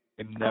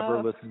 and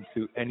never listen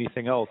to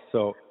anything else.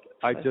 So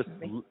I just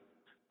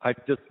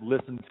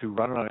listened to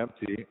Run on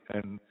Empty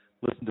and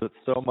listened to it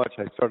so much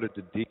I started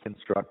to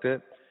deconstruct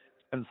it.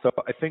 And so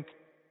I think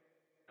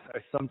I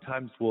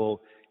sometimes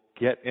will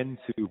get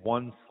into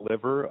one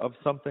sliver of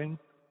something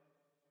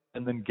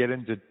and then get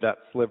into that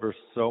sliver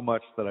so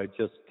much that I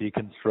just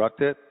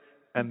deconstruct it.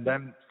 And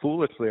then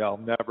foolishly I'll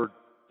never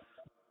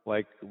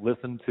like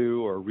listen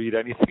to or read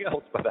anything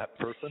else by that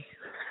person.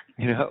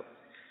 You know?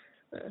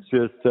 It's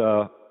just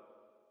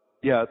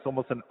it's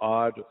almost an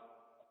odd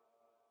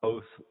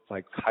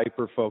like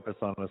hyper focus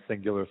on a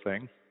singular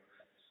thing.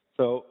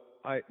 So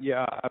I've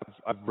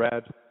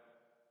read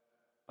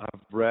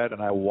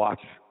and I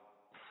watch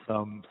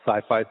some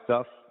sci-fi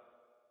stuff,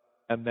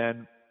 and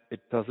then it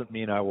doesn't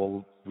mean I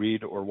will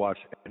read or watch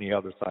any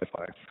other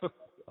sci-fi.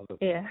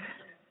 Yeah.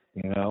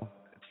 You know,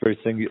 it's very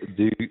singular.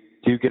 Do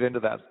you get into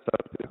that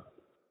stuff too?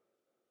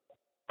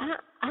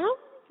 I'm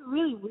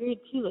really weird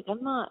too. Like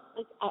I'm not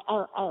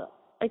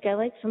like I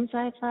like some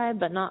sci-fi,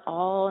 but not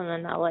all.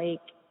 And then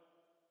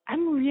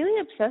I'm really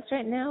obsessed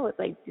right now with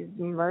like these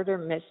murder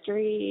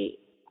mystery.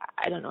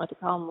 I don't know what to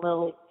call them,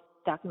 little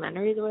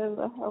documentaries or whatever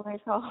the hell they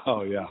call them.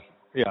 Oh yeah,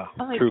 yeah,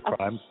 I'm true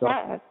crime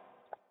stuff.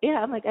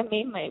 Yeah, I'm like, I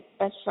made my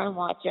best friend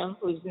watch them,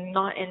 who's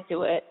not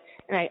into it,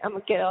 and I'm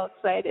gonna get all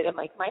excited. I'm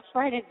like, my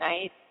Friday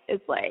night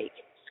is like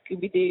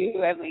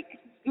Scooby-Doo. I'm like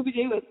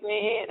Scooby-Doo with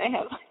me, and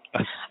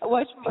I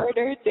watch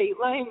murder,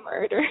 Dateline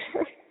murder.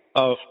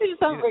 Oh, it's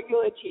just on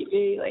regular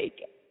TV, like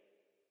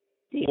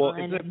Dateline. Well,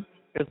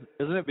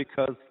 isn't it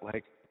because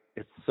like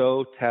it's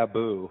so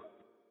taboo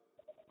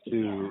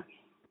to,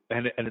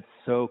 and it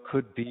so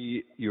could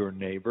be your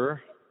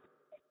neighbor.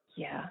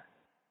 Yeah.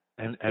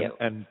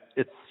 And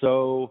it's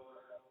so.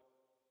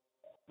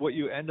 What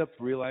you end up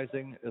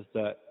realizing is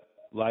that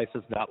life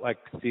is not like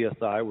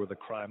CSI, where the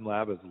crime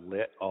lab is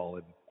lit all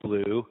in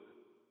blue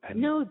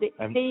and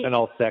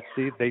all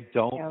sexy. They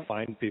don't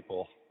find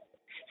people.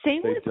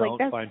 Same they with don't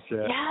like find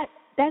shit. Yeah,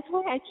 that's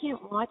why I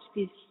can't watch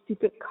these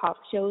stupid cop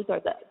shows or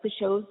the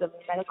shows, the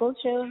medical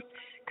shows,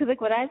 because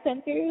like what I've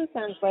been through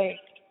sounds like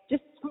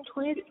just from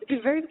the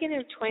very beginning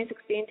of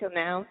 2016 till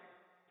now,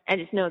 I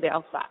just know they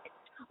all suck.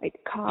 Like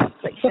cops,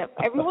 like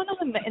everyone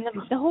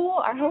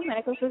our whole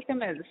medical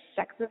system is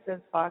sexist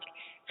as fuck,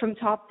 from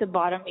top to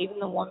bottom, even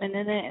the woman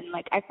in it. And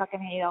like I fucking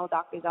hate all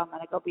doctors, all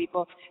medical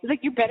people. It's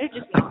like you better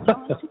just not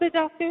going to the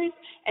doctors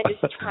and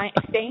just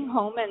staying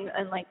home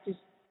and like just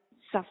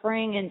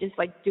suffering and just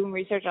like doing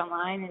research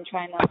online and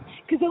trying to,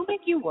 because they'll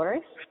make you worse.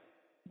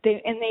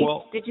 They're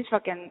just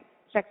fucking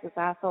sexist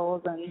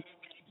assholes. And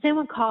same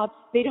with cops.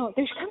 They're kind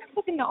of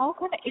fucking all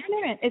kind of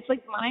ignorant. It's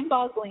like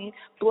mind-boggling,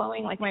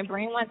 blowing. Like my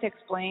brain wants to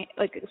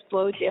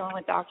explode dealing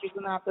with doctors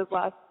in the office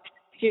last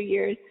few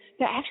years.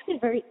 They're actually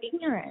very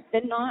ignorant.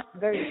 They're not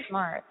very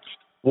smart.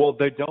 Well,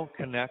 they don't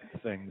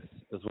connect things,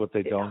 is what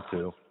they don't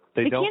do.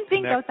 They don't can't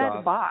think outside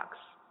the box.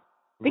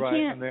 They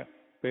can't. And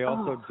they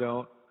also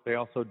don't. They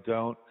also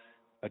don't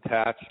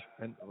attach.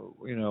 And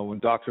you know, when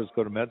doctors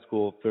go to med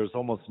school, there's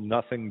almost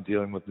nothing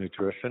dealing with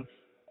nutrition.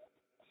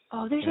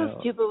 Oh, they're so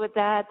stupid with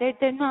that.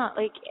 They're not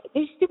like,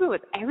 they're stupid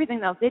with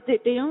everything else. They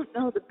don't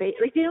know the base.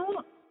 Like they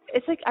don't.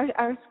 It's like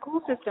our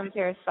school systems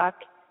here suck,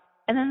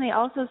 and then they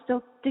also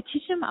they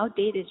teach them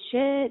outdated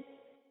shit.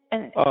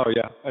 And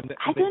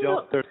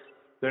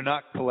they're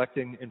not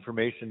collecting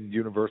information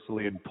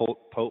universally and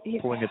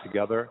pulling it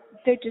together.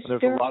 They're just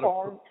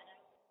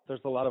there's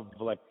a lot of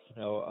like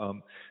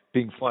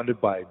being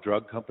funded by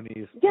drug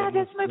companies. Yeah,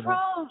 that's my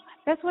problem.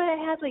 That's why I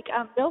had like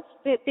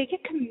they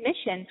get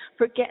commission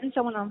for getting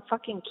someone on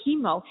fucking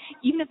chemo,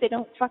 even if they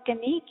don't fucking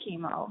need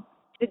chemo.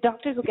 The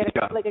doctors will get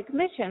a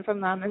commission from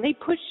them, and they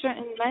push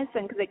certain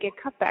medicine because they get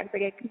cutbacks. They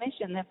get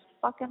commission. That's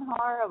fucking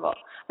horrible.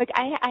 Like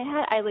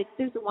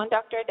there's one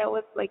doctor I dealt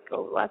with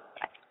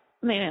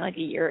maybe like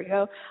a year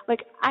ago.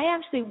 Like I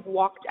actually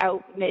walked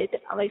out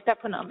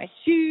stopped putting on my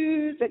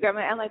shoes.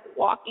 I'm like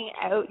walking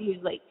out. He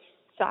was like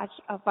such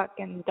a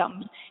fucking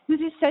dumb. He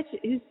was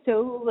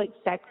so like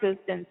sexist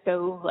and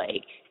so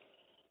like,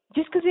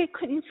 just because they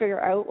couldn't figure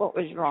out what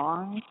was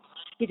wrong,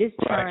 he just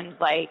turned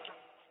like,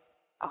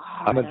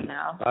 I don't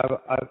know.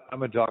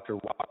 I'm a doctor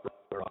walker.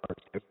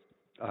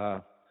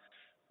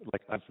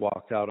 Like I've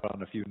walked out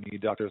on a few knee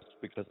doctors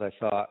because I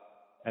thought,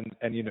 and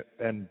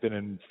been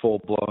in full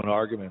blown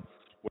arguments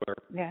where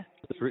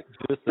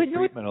just the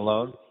treatment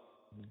alone.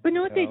 But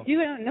know what they do?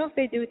 I don't know if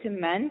they do it to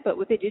men, but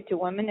what they do to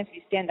women, if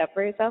you stand up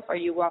for yourself or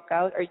you walk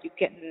out or you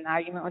get in an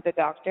argument with a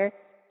doctor,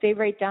 they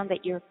write down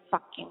that you're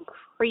fucking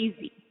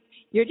crazy.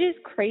 You're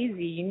just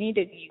crazy. You need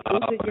to go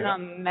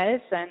on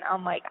medicine.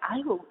 I'm like, I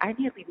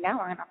need to leave now.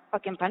 I'm going to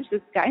fucking punch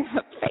this guy in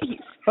the face.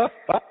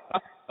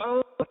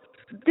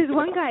 There's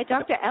one guy,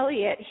 Dr.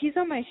 Elliott, he's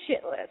on my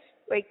shit list.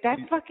 Like, that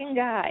fucking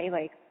guy,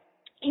 like,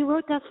 he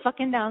wrote that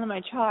fucking down on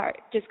my chart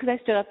just because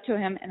I stood up to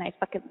him and I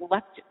fucking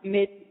left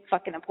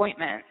mid-fucking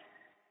appointment.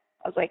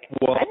 I was like,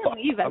 I didn't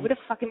leave. I would have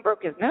fucking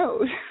broke his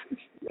nose.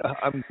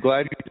 I'm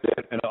glad you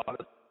did. And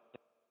honestly,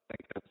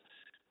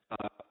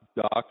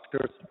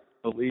 doctors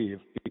believe,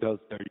 because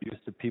they're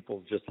used to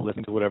people just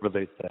listening to whatever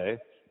they say,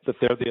 that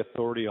they're the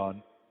authority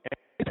on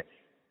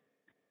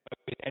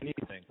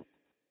anything.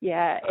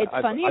 Yeah, it's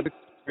funny. I've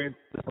experienced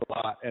this a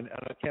lot, and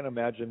I can't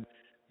imagine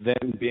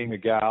them being a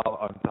gal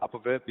on top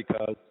of it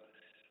because,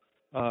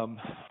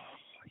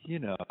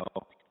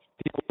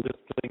 people just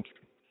think,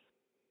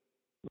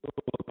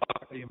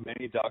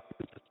 many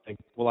doctors just think,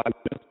 well, I'm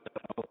just,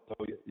 so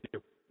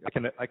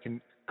I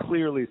can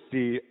clearly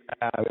see,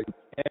 and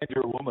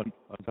you're a woman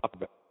on top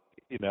of it,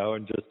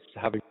 and just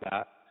having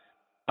that.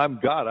 I'm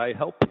God, I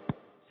help people.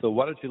 So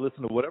why don't you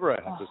listen to whatever I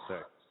have to say?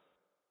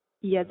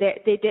 Yeah,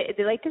 they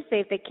like to say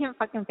if they can't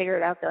fucking figure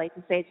it out, they like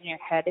to say it's in your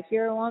head if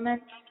you're a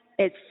woman.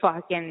 It's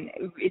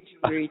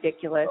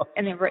ridiculous.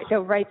 And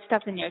they'll write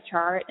stuff in your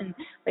chart and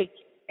like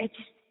it's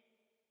just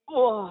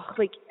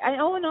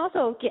and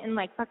also getting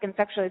like fucking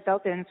sexually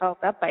assaulted and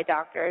felt up by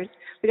doctors.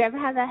 Like I've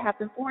had that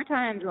happen 4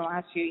 times in the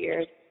last few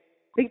years.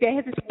 Like they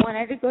had this one,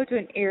 I had to go to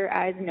an ear,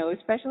 eyes, and nose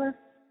specialist.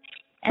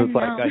 So it's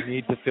like I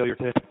need to feel your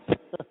tits.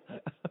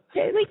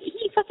 Like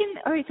he fucking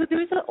alright. So there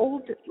was an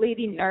old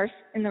lady nurse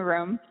in the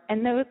room,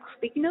 and there was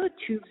like the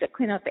tubes that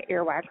clean out the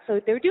earwax. So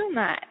they were doing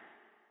that,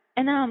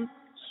 and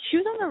she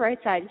was on the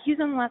right side, he was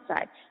on the left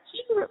side.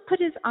 He put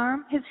his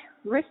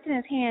wrist in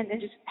his hand,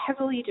 and just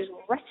heavily just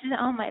rested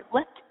on my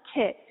left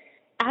tit.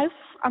 I'm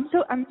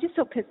just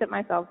so pissed at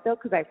myself though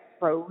because I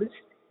froze.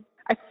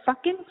 I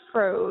fucking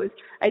froze.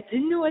 I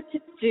didn't know what to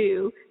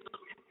do,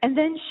 and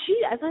then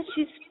I thought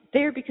she's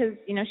there because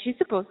she's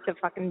supposed to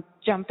fucking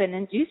jump in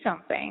and do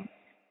something.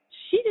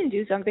 She didn't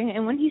do something,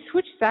 and when he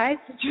switched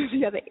sides to do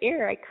the other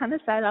ear, I kind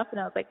of sat up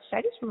and I was like, should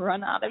I just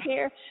run out of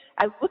here?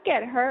 I look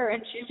at her,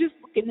 and she's just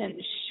looking in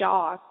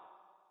shock.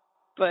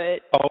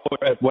 But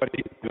at what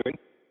he's doing?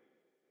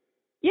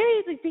 Yeah,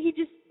 he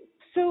just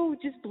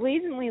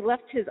blatantly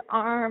left his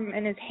arm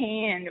and his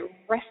hand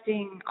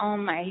resting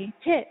on my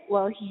tit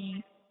while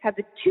he had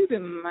the tube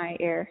in my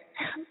ear.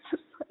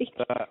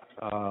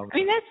 I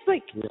mean, that's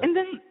like, yeah. And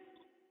then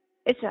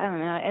I don't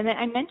know. And then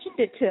I mentioned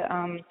it to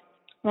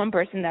one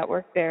person that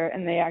worked there,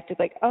 and they acted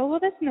like, oh, well,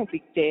 that's no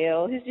big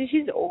deal.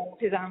 He's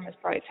old. His arm is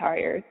probably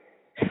tired.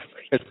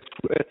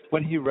 It's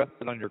when he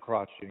rested on your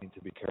crotch, you need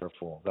to be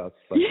careful. That's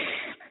like...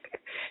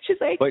 She's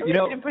like, but,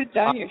 didn't put it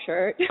down your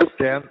shirt.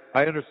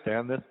 I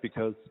understand this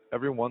because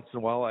every once in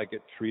a while I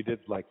get treated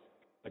like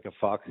a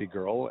foxy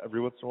girl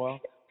every once in a while.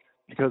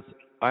 Because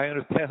I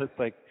understand it's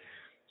like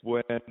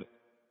the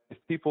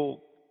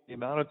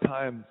amount of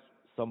times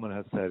someone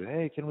has said,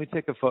 hey, can we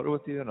take a photo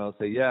with you? And I'll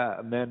say, yeah.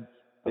 And then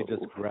they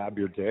just grab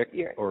your dick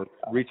or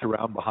reach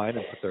around behind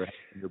and put their hand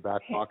in your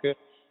back pocket.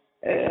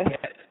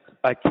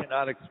 I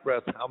cannot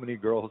express how many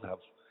girls have,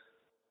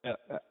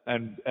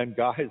 and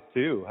guys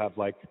too, have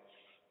like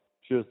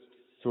just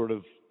sort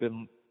of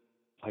been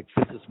like,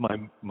 this is my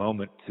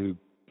moment to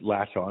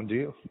latch onto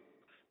you.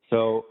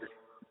 So,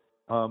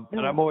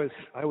 and I always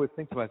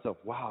think to myself,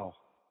 wow.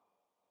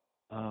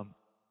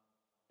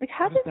 Like,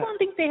 how does one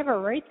think they have a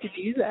right to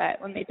do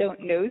that when they don't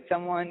know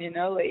someone,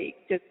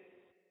 just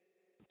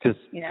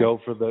go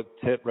for the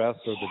tit rest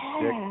or the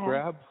dick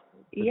grab?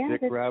 The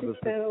dick grab is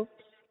so...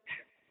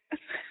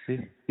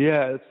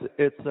 Yeah, it's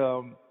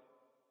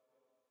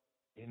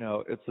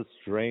it's a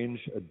strange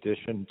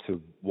addition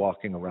to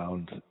walking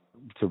around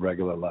to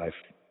regular life.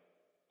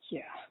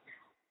 Yeah.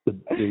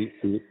 And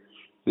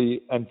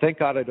thank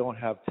God I don't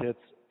have tits,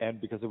 and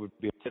because it would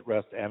be a tit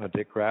rest and a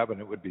dick grab, and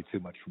it would be too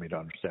much for me to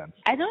understand.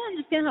 I don't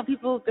understand how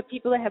the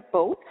people that have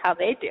both, how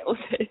they deal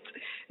with it.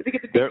 They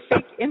get the big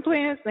fake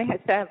implants, and they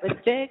have to have a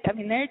dick. I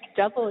mean, they're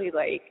doubly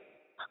like.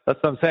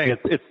 That's what I'm saying.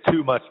 It's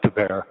too much to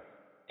bear.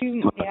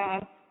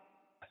 Yeah.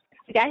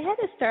 Like I had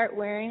to start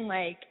wearing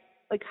like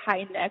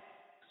high neck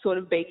sort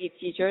of baggy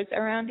t-shirts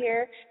around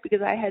here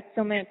because I had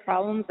so many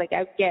problems. Like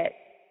I got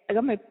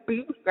my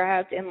boobs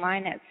grabbed in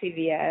line at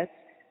CVS.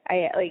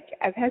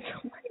 I've had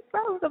so many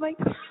problems. I'm like,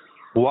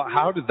 well,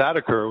 how did that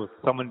occur? Was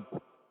someone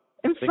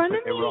in front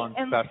of they were on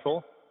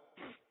special?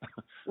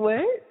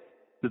 What?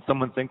 Did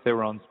someone think they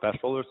were on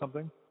special or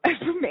something?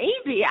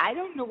 Maybe. I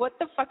don't know what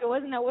the fuck it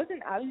was, and I was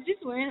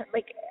just wearing it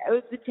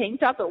was the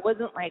tank top. It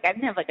wasn't like I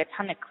didn't have like a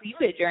ton of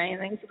cleavage or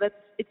anything, so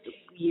it's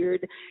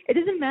weird. It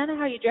doesn't matter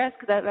how you dress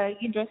because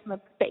you can dress in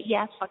the big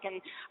ass fucking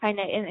high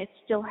neck, and it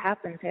still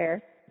happens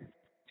here.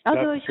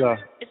 Although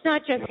it's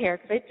not just here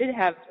because I did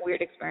have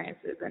weird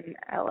experiences in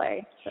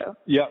LA. So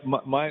yeah,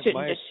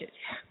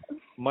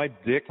 my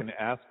dick and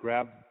ass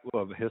grab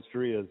of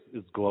history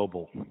is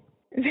global.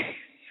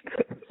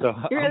 So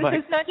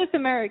it's not just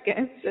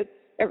Americans. It's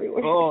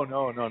everywhere. Oh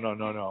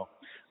no.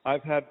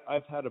 I've had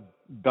a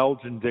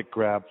Belgian dick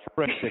grab,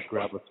 French dick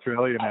grab,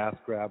 Australian ass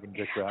grab, and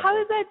dick grab.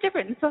 How is that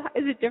different? So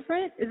is it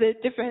different?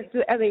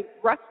 Are they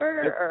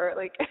rougher or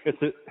like?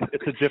 It's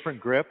a different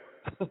grip.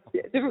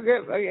 Yeah, different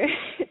grip. Okay.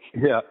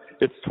 Yeah,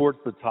 it's towards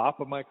the top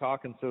of my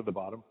cock instead of the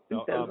bottom.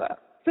 No, so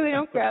they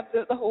don't grab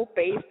the whole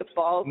base, the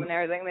balls, and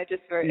everything. They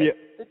just the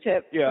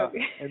tip. Yeah,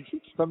 okay. And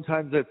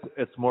sometimes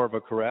it's more of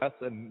a caress,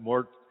 and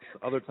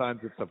other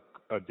times it's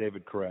a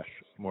David Koresh,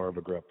 more of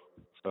a grip.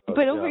 So,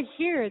 but over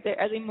here,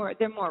 they're more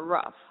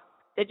rough.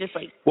 They're just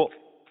like. Well,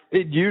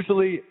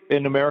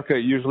 in America,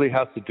 it usually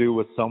has to do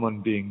with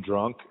someone being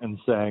drunk and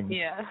saying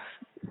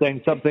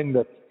something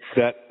that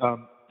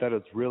that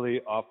is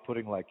really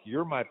off-putting. Like,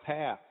 you're my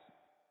past,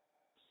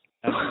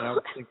 and I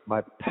would think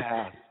my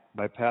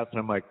past, and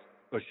I'm like,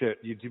 oh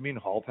shit, do you mean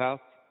hall pass?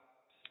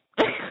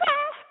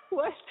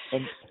 What?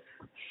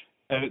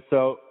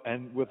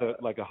 And with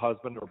a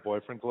husband or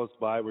boyfriend close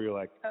by, where you're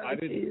like, I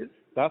didn't. Geez.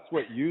 That's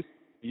what you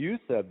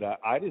said that.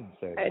 I didn't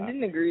say that. I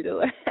didn't agree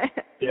to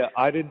that. Yeah,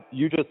 I didn't.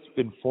 You just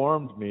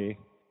informed me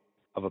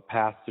of a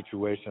past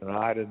situation, and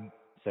I didn't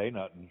say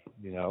nothing.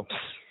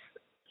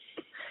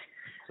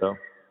 So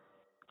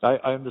I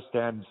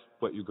understand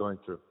what you're going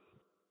through.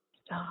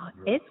 Oh,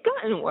 it's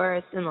gotten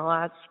worse in the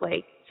last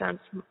since.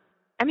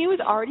 I mean, it was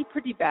already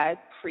pretty bad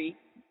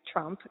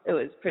pre-Trump. It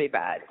was pretty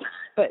bad,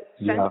 but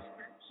since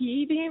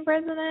he became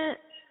president,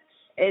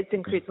 it's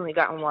increasingly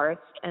gotten worse.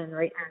 And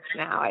right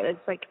now,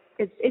 it's like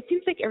it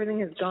seems like everything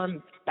has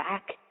gone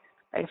back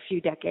a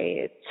few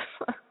decades.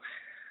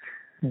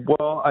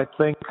 Well, I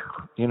think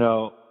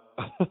I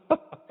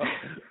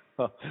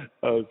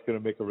was going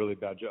to make a really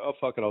bad joke. Oh,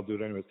 fuck it, I'll do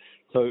it anyways.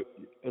 So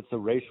it's a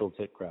racial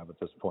tit grab at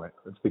this point.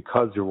 It's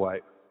because you're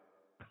white.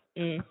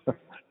 Mm.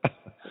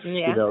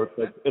 Yeah.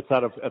 It's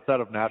out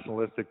of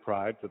nationalistic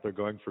pride that they're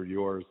going for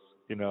yours.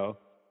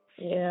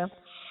 Yeah.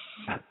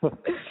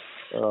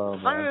 Oh,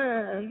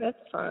 fun.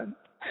 That's fun.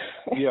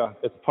 Yeah,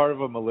 it's part of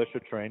a militia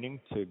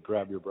training to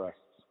grab your breasts.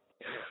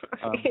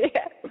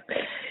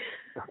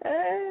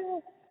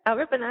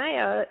 Albert and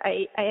I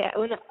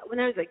when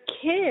I was a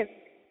kid,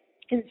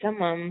 and this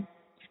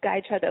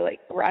guy tried to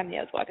grab me.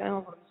 I was walking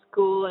home from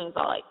school, and he was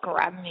all like,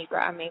 grab me.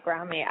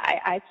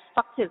 I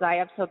fucked his eye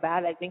up so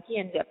bad, I think he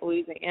ended up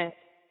losing it.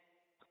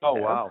 Oh,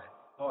 wow.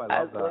 Oh,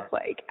 I love that. I was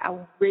like,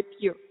 I'll rip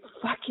your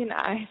fucking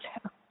eyes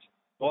out.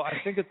 Well, I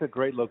think it's a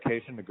great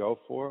location to go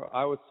for.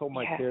 I always told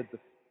my kids,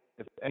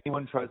 if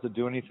anyone tries to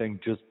do anything,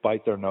 just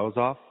bite their nose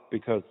off,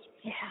 because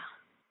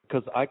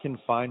I can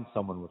find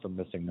someone with a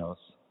missing nose.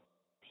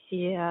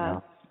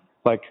 Yeah.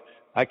 Like,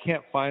 I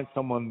can't find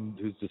someone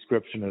whose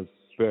description is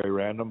very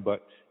random,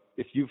 but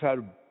if you've had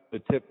the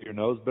tip of your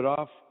nose bit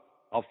off,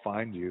 I'll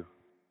find you.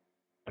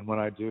 And when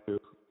I do,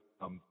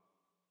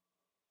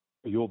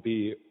 you'll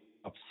be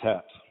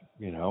upset,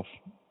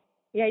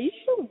 Yeah, I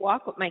used to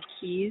walk with my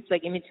keys,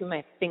 in between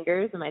my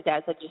fingers, and my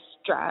dad said, just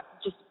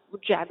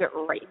jab it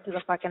right into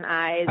the fucking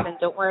eyes, and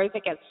don't worry if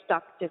it gets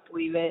stuck, just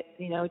leave it,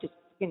 just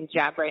fucking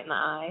jab right in the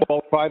eye.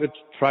 Well, try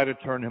to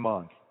turn him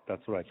on.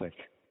 That's what I think.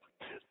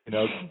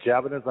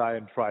 Jab in his eye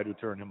and try to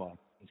turn him on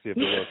and see if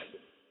it works.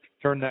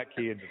 Turn that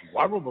key and just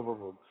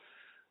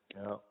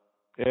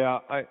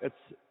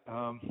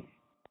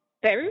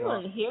But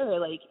everyone here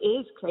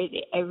is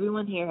crazy.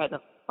 Everyone here has a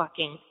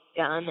fucking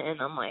gun,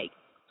 and I'm like,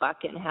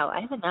 fucking hell,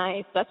 I have a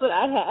knife. That's what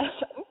I have.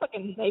 I'm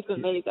fucking knife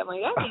amazed. I'm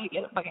like, I need to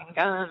get a fucking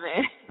gun,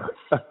 man.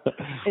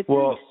 It's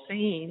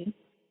insane.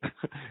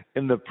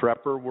 In the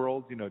prepper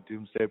world,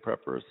 doomsday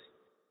preppers.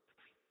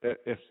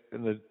 If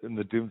in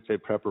the doomsday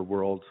prepper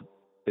world,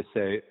 they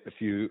say if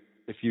you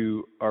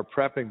are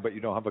prepping but you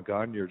don't have a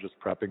gun, you're just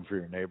prepping for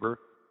your neighbor.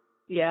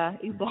 Yeah,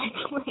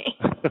 exactly.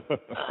 But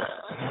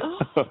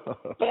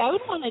I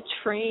would want to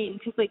train,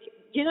 because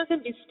you're not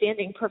going to be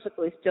standing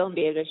perfectly still and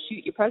be able to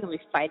shoot. You're probably going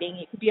to be fighting.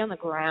 You could be on the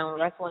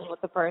ground wrestling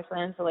with the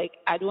person. So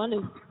I'd want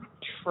to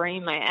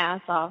train my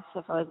ass off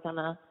if I was going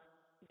to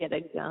get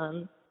a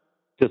gun.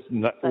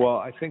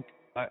 I think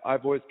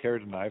I've always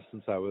carried a knife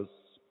since I was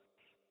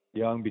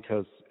young,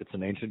 because it's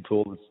an ancient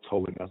tool that's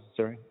totally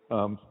necessary.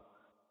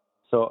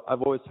 So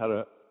I've always had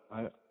a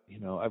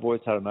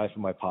knife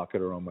in my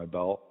pocket or on my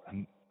belt,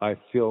 and I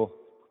feel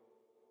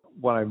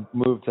when I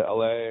moved to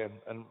LA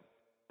and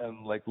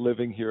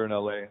living here in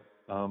LA,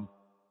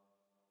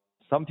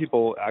 some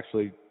people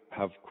actually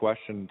have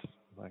questioned,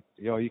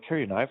 you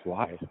carry a knife,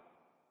 why?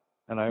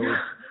 And I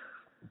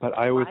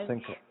always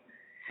think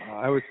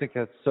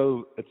that's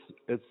so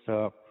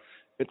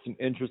it's an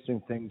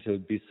interesting thing to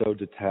be so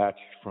detached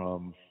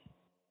from.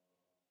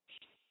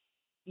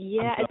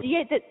 Yeah,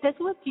 that's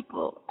what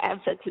people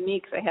have said to me,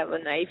 because I have a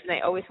knife and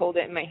I always hold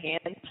it in my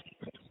hand.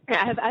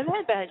 I've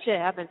had bad shit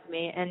happen to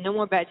me, and no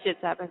more bad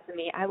shit's happened to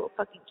me. I will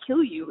fucking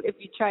kill you if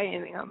you try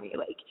anything on me.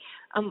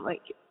 I'm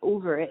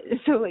over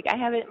it. So I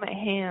have it in my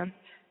hand,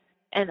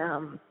 and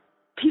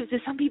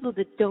there's some people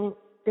that don't.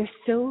 They're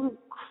so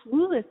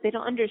clueless. They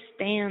don't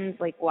understand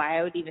why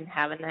I would even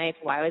have a knife.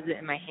 Why was it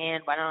in my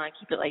hand? Why don't I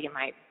keep it in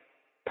my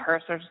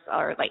purse or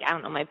I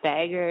don't know, my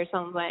bag or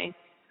something?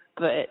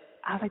 But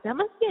I was like, that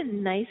must be a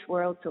nice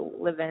world to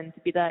live in, to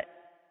be that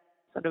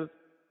sort of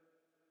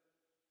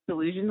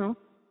delusional.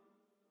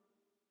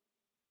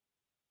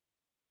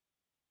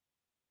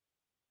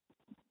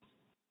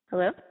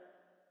 Hello?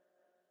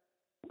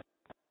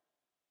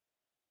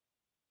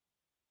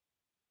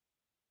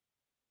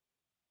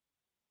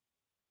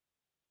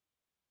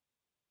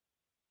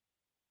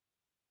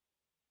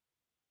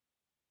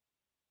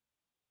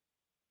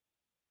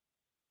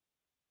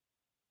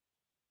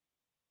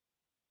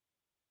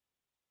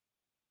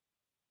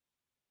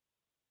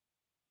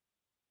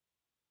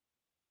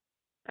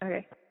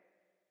 Okay.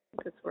 Is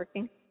this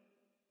working?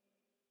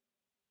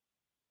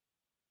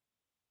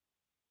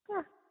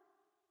 Yeah.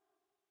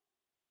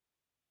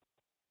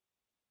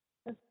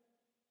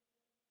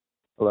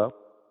 Hello?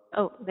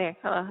 Oh, there.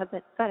 Hello.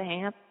 Thought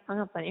I hung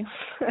up on you.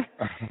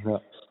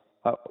 Well,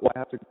 I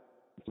have to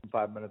in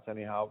 5 minutes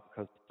anyhow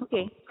because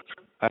Okay.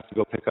 I have to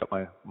go pick up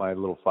my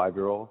little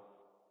 5-year-old.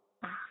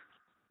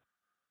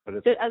 But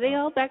it's, So are they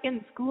all back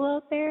in school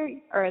out there,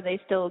 or are they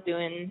still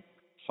doing?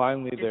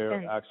 finally, they're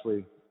distance?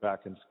 actually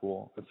back in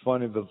school. It's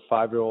funny, the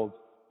 5-year-old,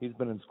 he's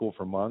been in school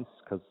for months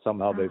because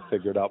somehow they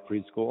figured out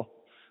preschool,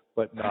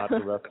 but not the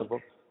rest of them.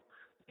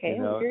 Okay,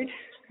 you know?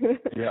 weird.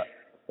 Yeah,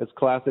 it's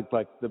classic.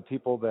 Like the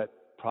people that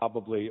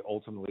probably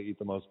ultimately eat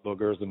the most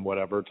boogers and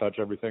whatever, touch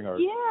everything, are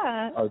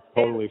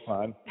totally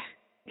fine.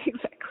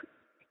 Exactly.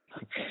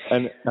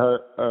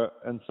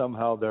 And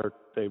somehow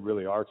they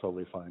really are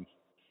totally fine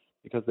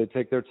because they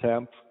take their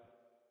temp,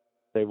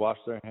 they wash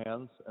their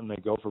hands, and they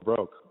go for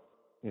broke.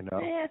 You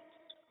know. Yeah.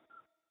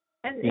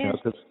 You know,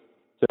 because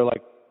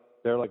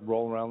they're like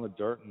rolling around in the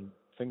dirt and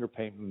finger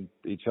painting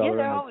each other. Yeah,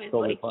 they're and always it's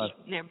totally like fine.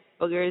 eating their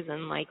boogers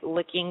and like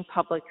licking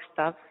public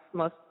stuff.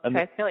 I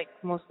feel like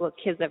most little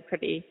kids are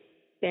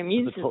their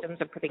immune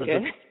systems are pretty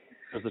good.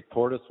 There's a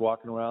tortoise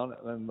walking around,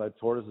 and then the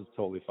tortoise is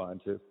totally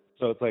fine too.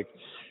 So it's like,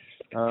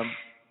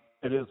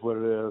 it is what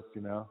it is,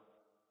 you know.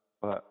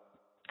 But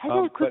I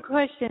have a quick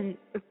question.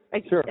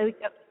 Sure.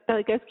 I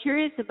was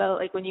curious about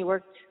like when you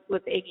worked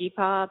with Iggy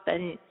Pop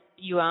and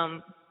you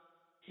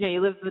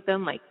you lived with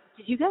them. Like,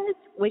 did you guys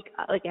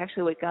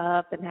actually wake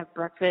up and have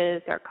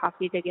breakfast or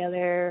coffee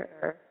together,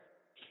 or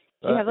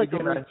do you have like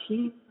a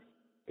routine?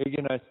 Iggy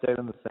and I stayed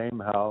in the same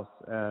house,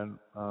 and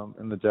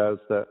in the Des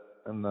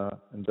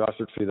in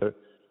Joshua Tree that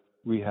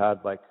we had,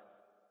 like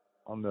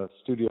on the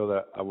studio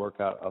that I work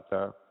out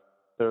there.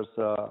 There's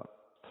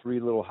 3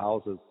 little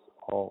houses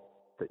all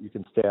that you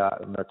can stay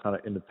at, and they're kind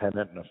of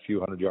independent and a few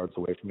hundred yards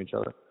away from each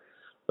other.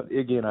 But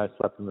Iggy and I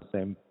slept in the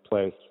same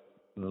place,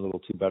 in a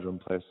little 2-bedroom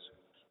place,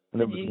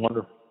 and it was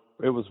wonderful.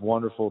 It was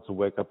wonderful to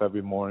wake up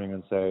every morning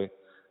and say,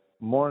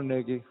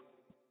 "Morning, Iggy."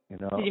 You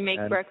know. Did you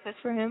make breakfast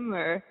for him,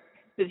 or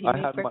did he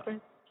make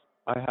breakfast?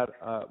 I had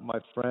my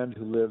friend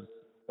who lives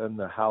in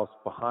the house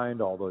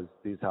behind all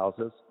these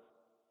houses.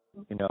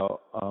 You know,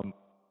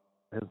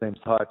 his name's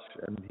Hutch,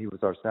 and he was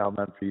our sound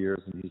man for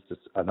years, and he's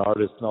just an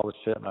artist and all this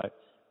shit. And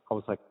I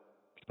was like,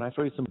 "Can I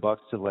throw you some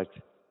bucks to like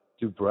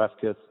do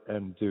breakfast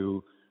and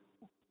do,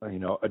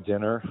 a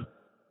dinner?"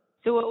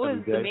 So what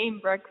was the main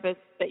breakfast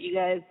that you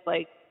guys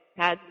like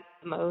had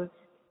the most?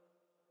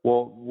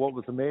 Well, what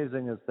was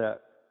amazing is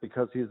that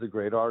because he's a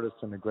great artist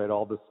and a great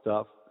all this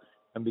stuff,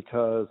 and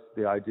because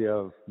the idea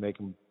of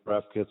making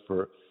breakfast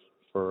for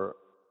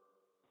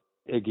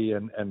Iggy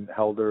and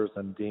Helders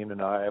and Dean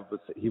and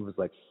he was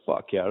like,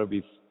 fuck yeah, it'll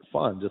be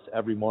fun. Just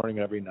every morning,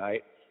 every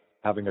night,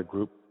 having a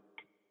group,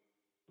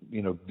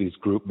 these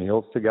group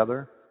meals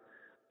together.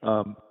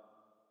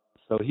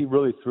 So he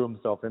really threw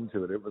himself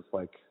into it. It was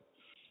like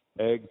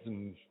eggs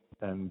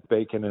and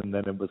bacon, and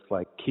then it was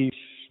like quiche.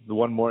 The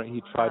one morning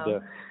he tried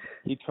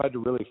to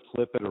really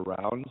flip it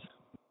around,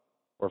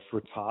 or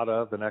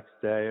frittata the next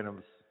day, and it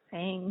was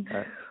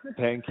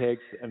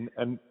pancakes.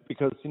 And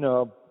because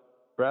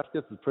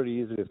breakfast is pretty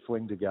easy to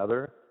fling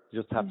together.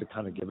 You just have to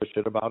kind of give a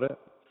shit about it.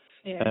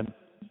 Yeah.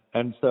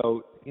 And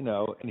so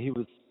and it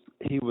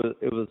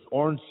was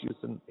orange juice,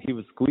 and he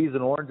was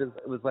squeezing oranges.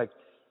 It was like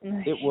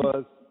it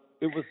was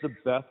the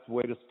best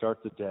way to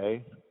start the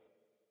day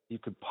you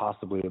could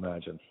possibly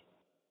imagine,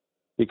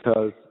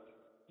 because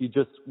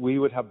we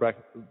would have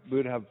breakfast.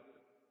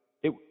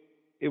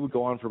 It would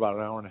go on for about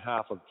an hour and a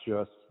half of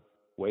just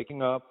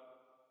waking up,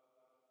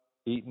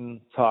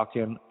 eating,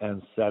 talking,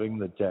 and setting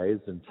the day's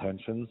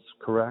intentions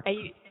correct.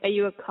 Are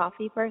you a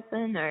coffee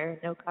person or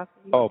no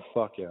coffee? Oh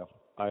fuck yeah!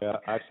 I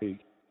actually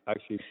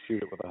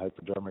shoot it with a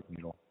hypodermic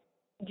needle.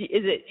 Do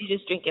you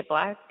just drink it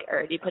black,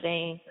 or do you put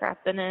any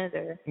craft in it,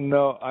 or?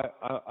 No,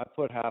 I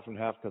put half and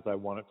half because I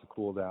want it to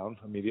cool down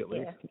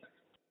immediately.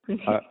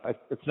 Yeah.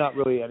 It's not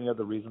really any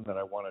other reason that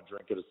I want to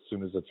drink it as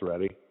soon as it's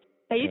ready.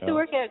 I used to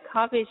work at a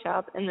coffee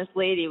shop, and this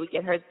lady would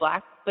get hers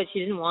black, but she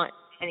didn't want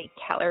any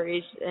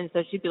calories, and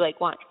so she'd be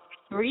like, want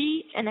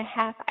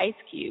 3.5 ice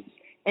cubes,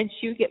 and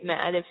she would get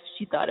mad if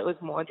she thought it was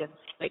more than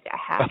like a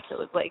half. So it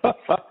was like,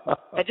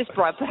 I just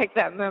brought back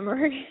that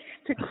memory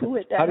to cool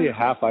it down. How do you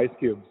half ice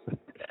cubes?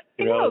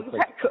 I know,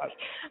 exactly.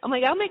 I'm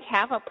like, I'll make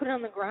half, I'll put it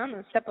on the ground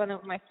and step on it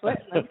with my foot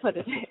and then put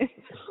it in.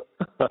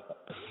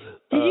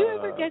 Did you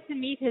ever get to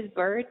meet his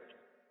bird?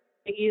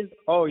 Biggie's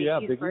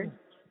bird?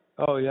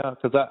 Oh, yeah,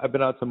 because I've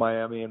been out to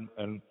Miami,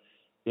 and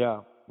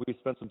yeah, we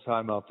spent some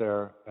time out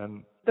there.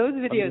 And those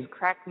videos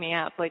crack me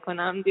up. Like, when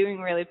I'm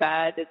doing really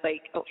bad, it's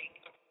like,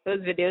 those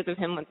videos of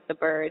him with the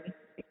bird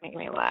make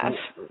me laugh.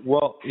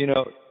 Well,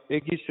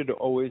 Iggy should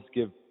always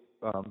give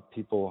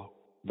people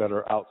that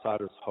are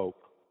outsiders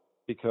hope,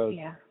 because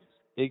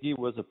Iggy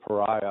was a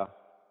pariah.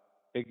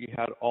 Iggy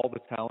had all the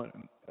talent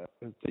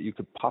that you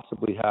could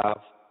possibly have,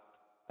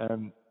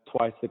 and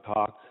twice the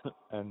cock,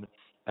 and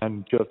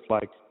just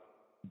like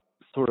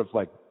sort of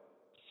like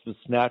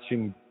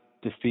snatching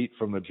defeat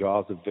from the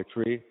jaws of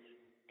victory,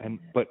 and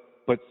but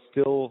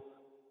still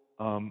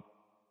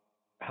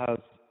has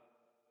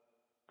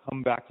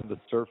come back to the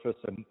surface,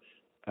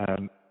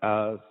 and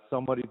as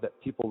somebody that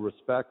people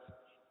respect,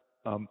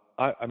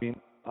 I mean,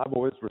 I've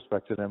always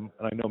respected him,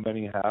 and I know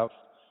many have.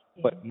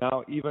 Yeah. But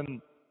now,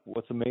 even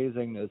what's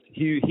amazing is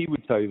he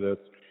would tell you this.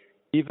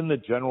 Even the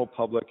general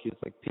public, he's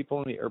like,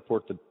 people in the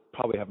airport that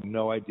probably have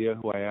no idea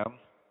who I am,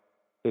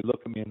 they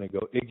look at me and they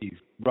go, Iggy,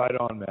 right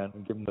on, man,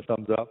 and give him the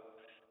thumbs up.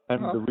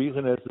 And the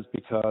reason is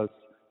because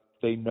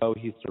they know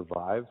he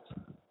survived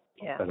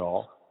at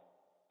all.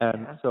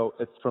 And so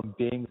it's from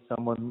being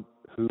someone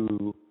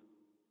who,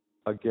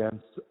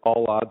 against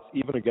all odds,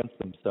 even against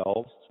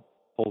themselves,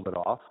 pulled it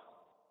off,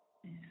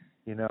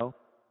 you know?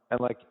 And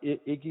like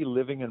Iggy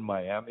living in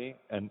Miami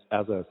and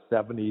as a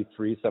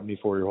 73,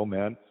 74-year-old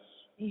man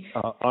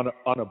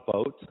on a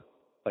boat,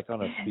 like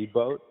on a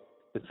speedboat,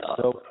 it's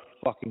so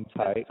fucking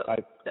tight.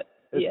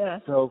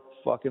 It's so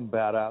fucking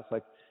badass.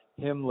 Like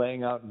him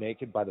laying out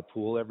naked by the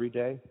pool every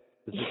day.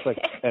 It's just like,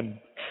 and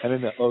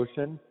in the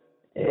ocean,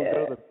 he'll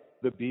go to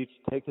the beach,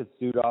 take his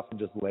suit off, and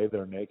just lay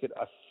there naked.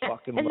 I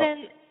fucking love it.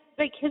 And then,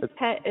 like, his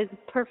pet is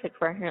perfect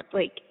for him.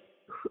 Like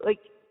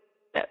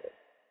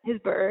his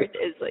bird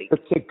is like.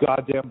 It's a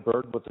goddamn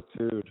bird with a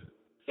dude.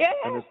 Yeah.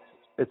 And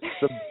it's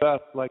the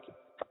best. Like,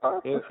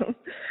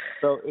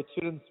 so it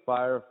should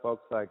inspire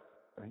folks like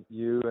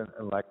you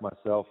and like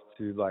myself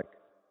to like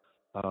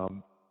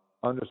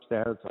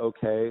understand it's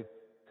okay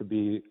to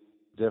be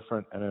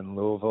different and in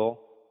Louisville.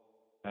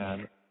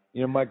 And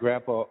you know, my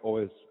grandpa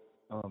always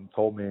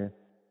told me, if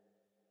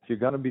you're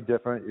gonna be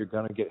different, you're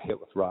gonna get hit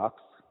with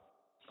rocks.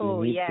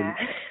 So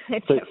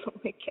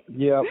Definitely.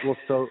 Yeah, well,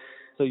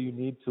 so you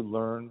need to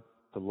learn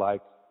to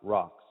like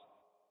rocks.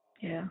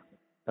 Yeah.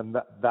 And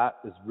that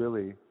is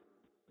really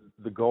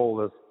the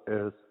goal.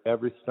 Is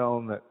every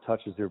stone that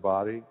touches your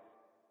body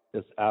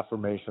is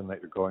affirmation that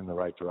you're going the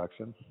right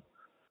direction.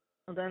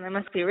 Well, then I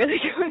must be really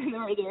going in the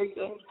right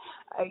direction.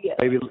 I guess.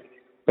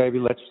 Baby,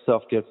 let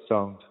yourself get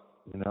stoned,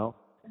 you know,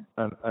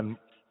 and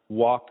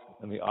walk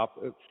in the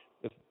opposite.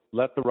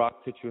 Let the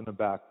rock hit you in the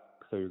back,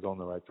 so you're going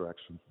the right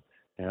direction,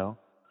 you know.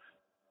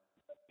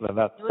 And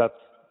that's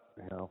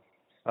you know,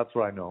 that's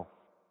what I know.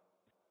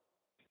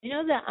 You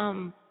know that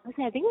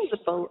I think it was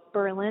the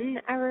Berlin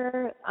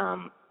era.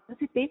 Was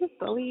it David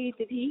Bowie?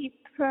 Did he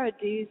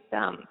produce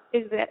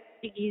is that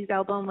Iggy's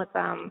album with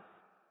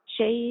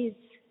Shades?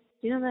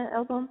 Do you know that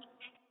album?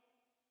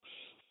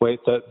 Wait,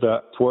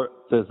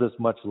 is this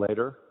much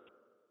later?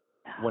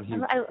 When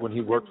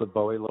he worked with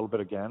Bowie a little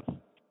bit again?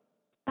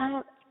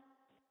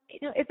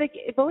 You know, it's like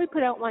Bowie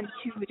put out one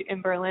too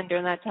in Berlin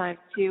during that time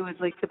too. It was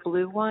like the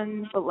blue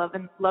one, but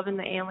Lovin'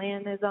 the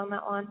Alien is on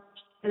that one.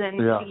 And then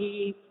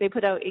Iggy, they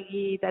put out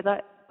Iggy. I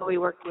thought Bowie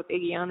worked with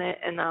Iggy on it,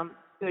 and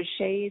it was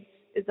Shades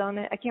is on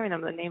it. I can't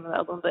remember the name of the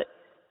album, but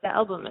the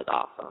album is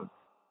awesome.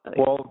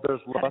 Well,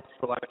 there's Lust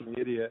for Like an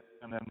Idiot,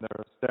 and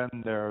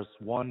then there's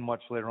one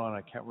much later on.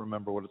 I can't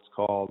remember what it's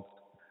called.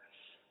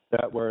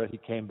 That where he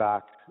came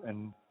back, but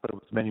it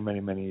was many, many,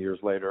 many years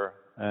later,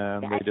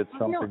 and they did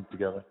something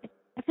together.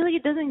 I feel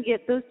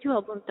like those two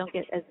albums don't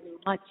get as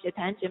much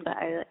attention, but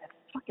I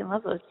fucking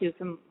love those two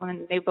from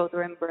when they both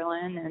were in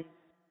Berlin and.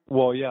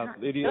 Well, yeah,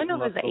 Idiot. I don't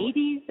know if it was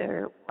the 80s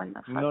or when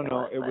the fuck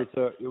No, it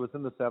was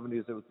in the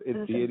 70s. It was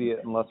The Idiot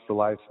and Lust for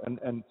Life,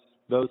 and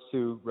those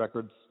two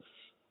records.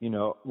 You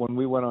know, when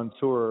we went on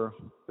tour,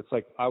 it's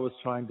like I was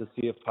trying to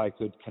see if I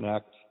could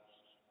connect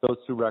those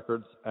two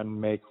records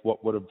and make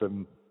what would have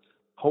been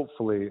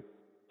hopefully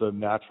the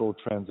natural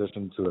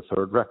transition to a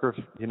third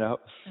record. You know,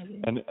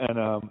 and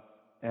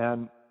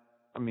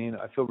I mean,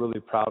 I feel really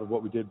proud of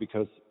what we did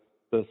because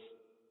the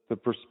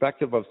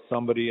perspective of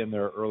somebody in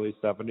their early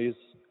 70s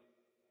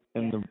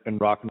in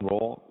rock and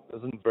roll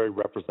isn't very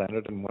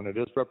represented, and when it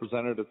is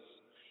represented,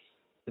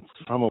 it's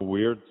from a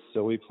weird,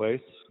 silly place.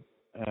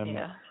 And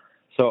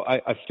so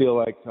I feel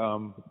like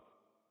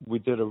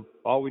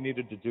all we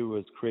needed to do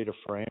was create a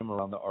frame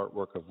around the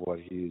artwork of what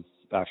he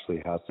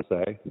actually has to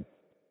say,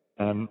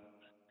 and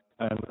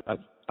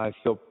I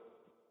feel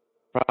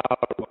proud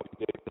of what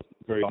we did.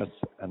 It's very honest,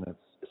 and it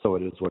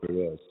is what it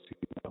is.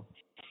 You know?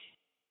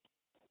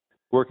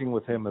 Working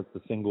with him is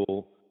the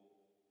single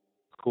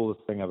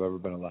coolest thing I've ever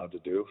been allowed to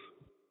do.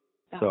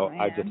 So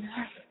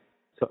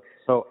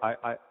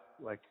I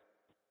like,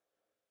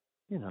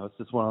 you know, it's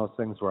just one of those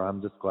things where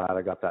I'm just glad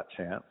I got that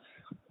chance,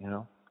 you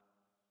know.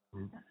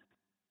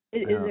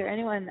 Is there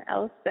anyone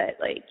else that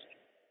like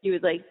you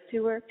would like to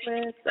work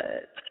with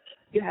that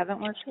you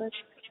haven't worked with?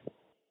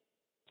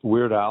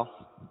 Weird Al.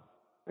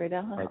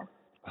 Like,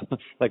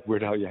 like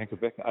Weird Al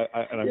Yankovic.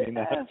 I mean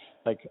that.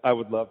 Like I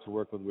would love to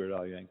work with Weird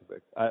Al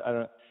Yankovic.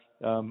 I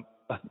don't.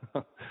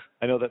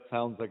 I know that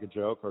sounds like a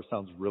joke or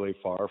sounds really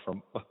far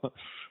from,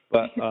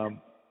 but I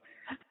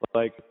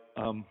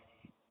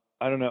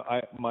don't know.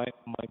 My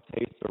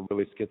tastes are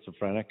really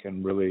schizophrenic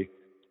and really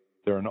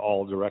they're in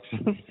all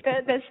directions.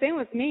 That's same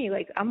with me.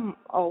 Like I'm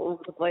all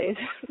over the place.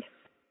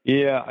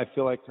 Yeah, I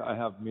feel like I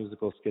have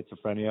musical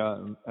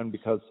schizophrenia, and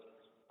because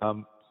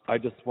I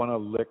just want to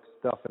lick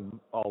stuff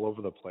all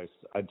over the place.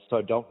 I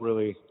don't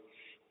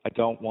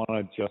want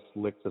to just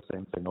lick the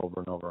same thing over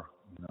and over.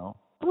 You know.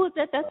 Well,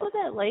 that's what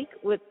I like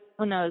with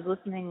when I was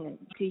listening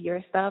to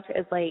your stuff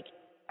is like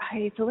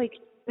I feel like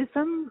there's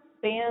some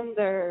bands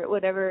or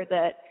whatever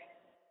that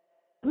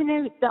I mean,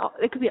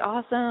 it could be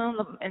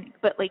awesome,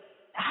 but like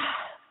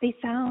they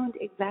sound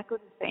exactly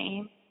the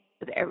same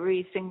with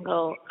every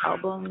single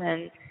album,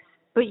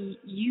 but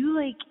you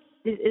like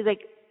is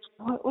like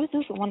what was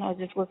this one I was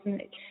just listening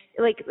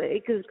to? Like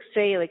it could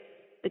say like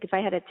if I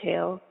had a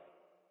tail,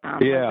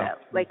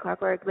 like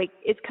Clockwork, like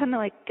it's kind of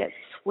like a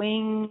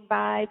swing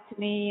vibe to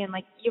me, and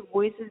like your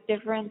voice is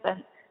different,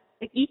 and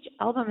like each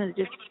album is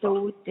just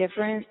so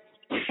different,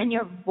 and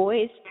your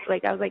voice,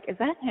 like I was like, is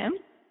that him?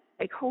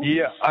 Like holy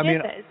shit, I mean,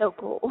 that is so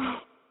cool.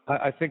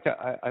 I think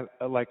I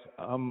like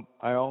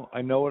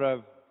I know what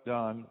I've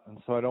done,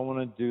 and so I don't want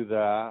to do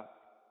that.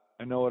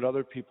 I know what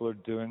other people are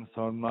doing,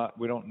 so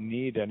we don't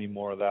need any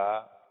more of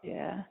that.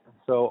 Yeah.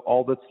 So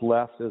all that's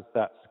left is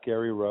that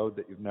scary road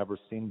that you've never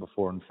seen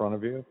before in front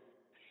of you.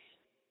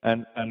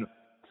 And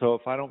so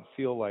if I don't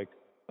feel like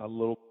a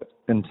little bit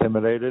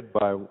intimidated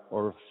by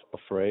or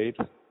afraid,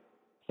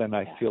 then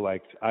I feel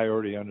like I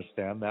already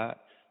understand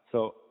that.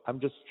 So I'm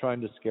just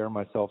trying to scare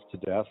myself to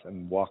death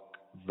and walk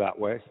that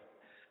way.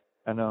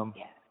 And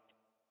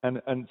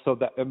and so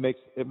that it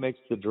makes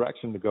the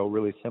direction to go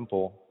really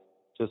simple,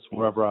 just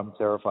wherever I'm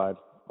terrified,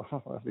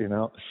 you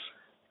know,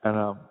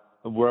 and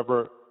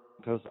wherever,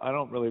 because I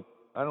don't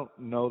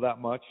know that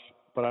much,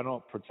 but I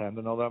don't pretend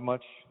to know that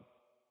much,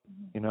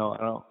 you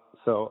know.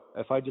 So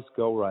if I just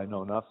go where I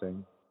know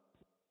nothing,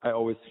 I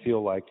always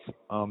feel like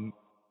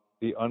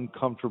the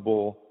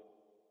uncomfortable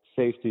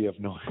safety of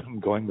knowing I'm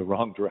going the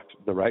wrong direction,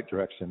 the right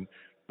direction,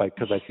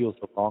 because I feel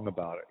so wrong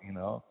about it, you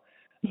know.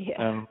 Yeah.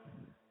 And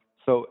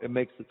so it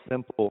makes it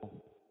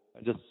simple.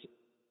 Just,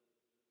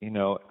 you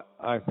know,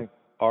 I think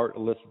art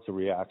elicits a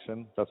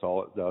reaction. That's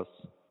all it does.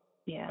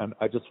 Yeah. And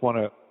I just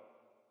want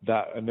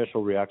that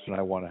initial reaction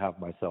I want to have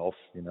myself,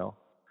 you know.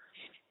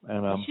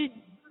 And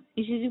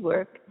you should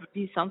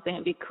do something.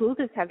 It'd be cool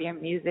to have your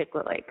music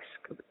with like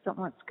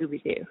somewhat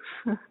Scooby-Doo.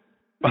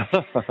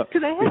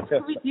 Because I had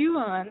Scooby-Doo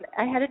on.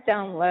 I had it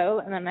down low,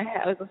 and then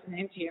I was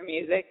listening to your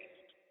music.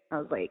 I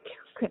was like,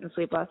 couldn't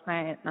sleep last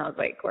night, and I was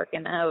like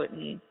working out,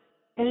 and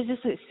it was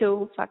just like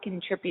so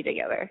fucking trippy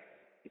together.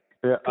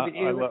 Yeah,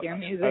 Scooby-Doo with your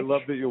music. I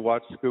love that you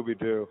watch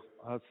Scooby-Doo.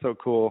 That's so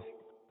cool.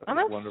 I'm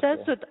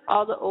obsessed with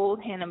all the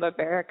old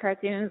Hanna-Barbera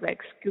cartoons, like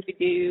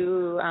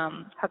Scooby-Doo,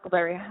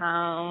 Huckleberry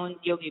Hound,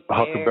 Yogi Bear.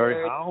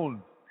 Huckleberry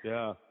Hound,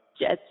 yeah.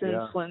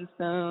 Jetsons,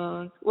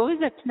 Flintstones. What was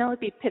that?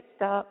 Penelope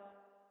Pitstop.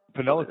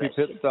 Penelope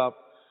Pitstop.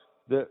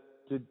 Does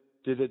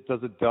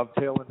it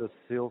dovetail into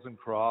Seals and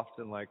Croft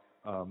and like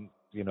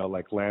you know,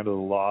 like Land of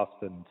the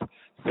Lost and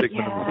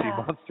Figment of the Sea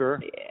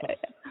Monster?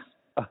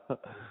 Yeah.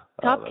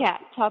 Top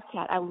Cat.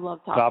 I love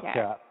Top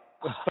Cat.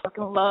 I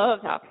fucking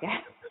love Top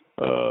Cat.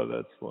 Oh,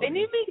 that's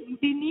funny.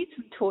 They need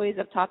some toys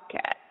of Top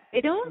Cat.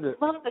 They don't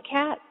love the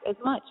cat as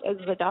much as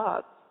the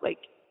dog, like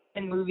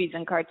in movies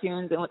and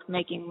cartoons and what's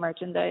making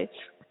merchandise.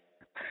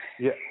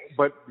 Yeah,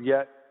 but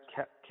yet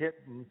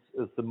kittens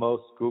is the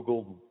most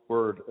Googled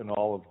word in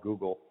all of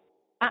Google.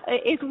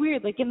 It's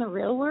weird. Like in the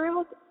real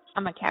world,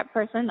 I'm a cat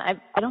person. I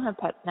don't have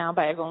pets now,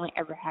 but I've only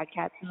ever had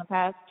cats in the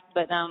past.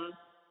 But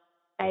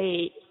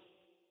I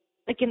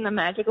like in the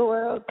magical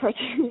world,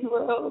 cartoon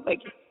world,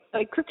 like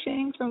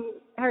Crookshanks from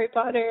Harry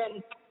Potter,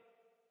 and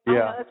I don't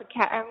know, that's a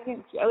cat.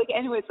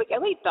 Anyways, like I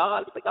like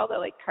dogs, like all the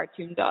like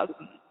cartoon dogs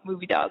and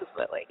movie dogs,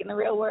 but like in the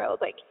real world,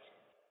 like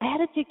I had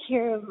to take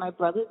care of my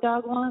brother's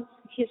dog once.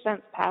 He has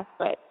since passed,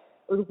 but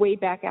it was way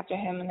back after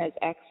him and his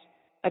ex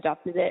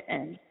adopted it,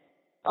 and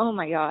oh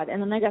my god!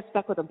 And then I got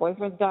stuck with a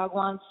boyfriend's dog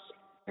once,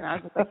 and I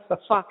was just like,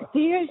 fuck,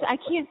 I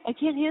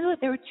can't handle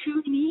it. They were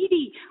too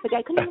needy. Like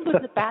I couldn't even go to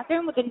the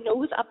bathroom with the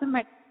nose up in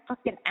my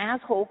fucking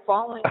asshole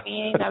following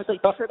me, and I was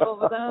like trip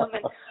over them,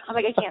 and I'm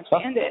like, I can't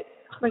stand it.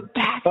 I'm like,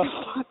 back the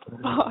fuck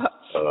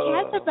up.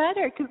 Cats are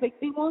better because like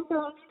they want their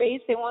own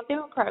space, they want their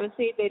own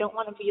privacy, they don't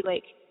want to be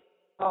like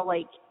all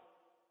like,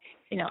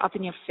 you know, up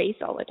in your face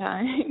all the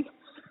time.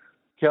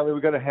 Kelly, we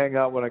got to hang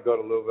out when I go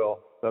to Louisville.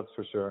 That's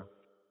for sure.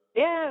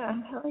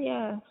 Yeah, hell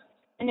yeah.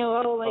 I know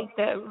all like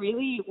the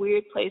really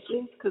weird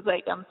places because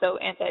like I'm so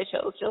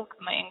anti-social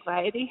because my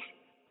anxiety.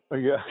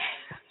 Yeah.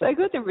 So I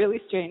go to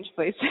really strange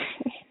places.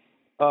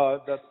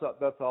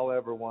 That's all I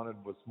ever wanted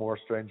was more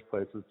strange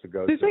places to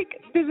go to.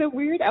 There's a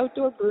weird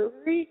outdoor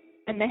brewery,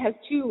 and they have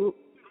 2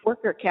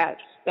 worker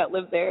cats that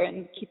live there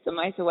and keep the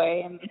mice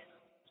away, and it's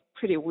a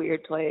pretty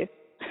weird place.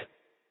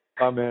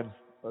 I'm in.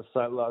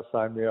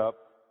 Sign me up.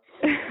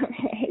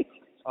 Okay.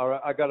 All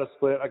right, I got to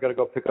split. I got to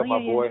go pick up my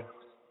boy.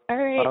 All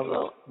right.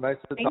 Well, nice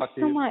to talk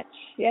to you. Thanks so much.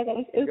 Yeah,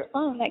 it was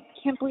fun. I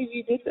can't believe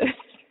you did this.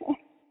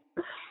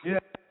 Yeah,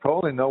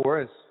 totally. No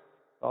worries.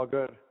 All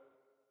good.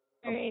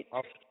 All right.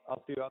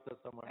 I'll see you out there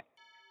somewhere.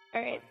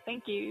 All right.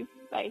 Thank you.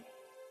 Bye.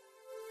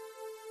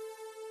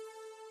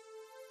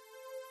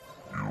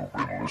 You've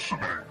been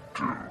listening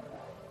to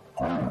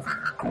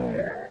Groovy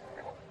Ghoul.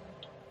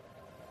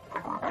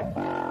 And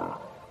remember,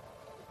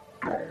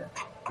 don't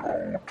go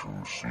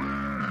to sleep.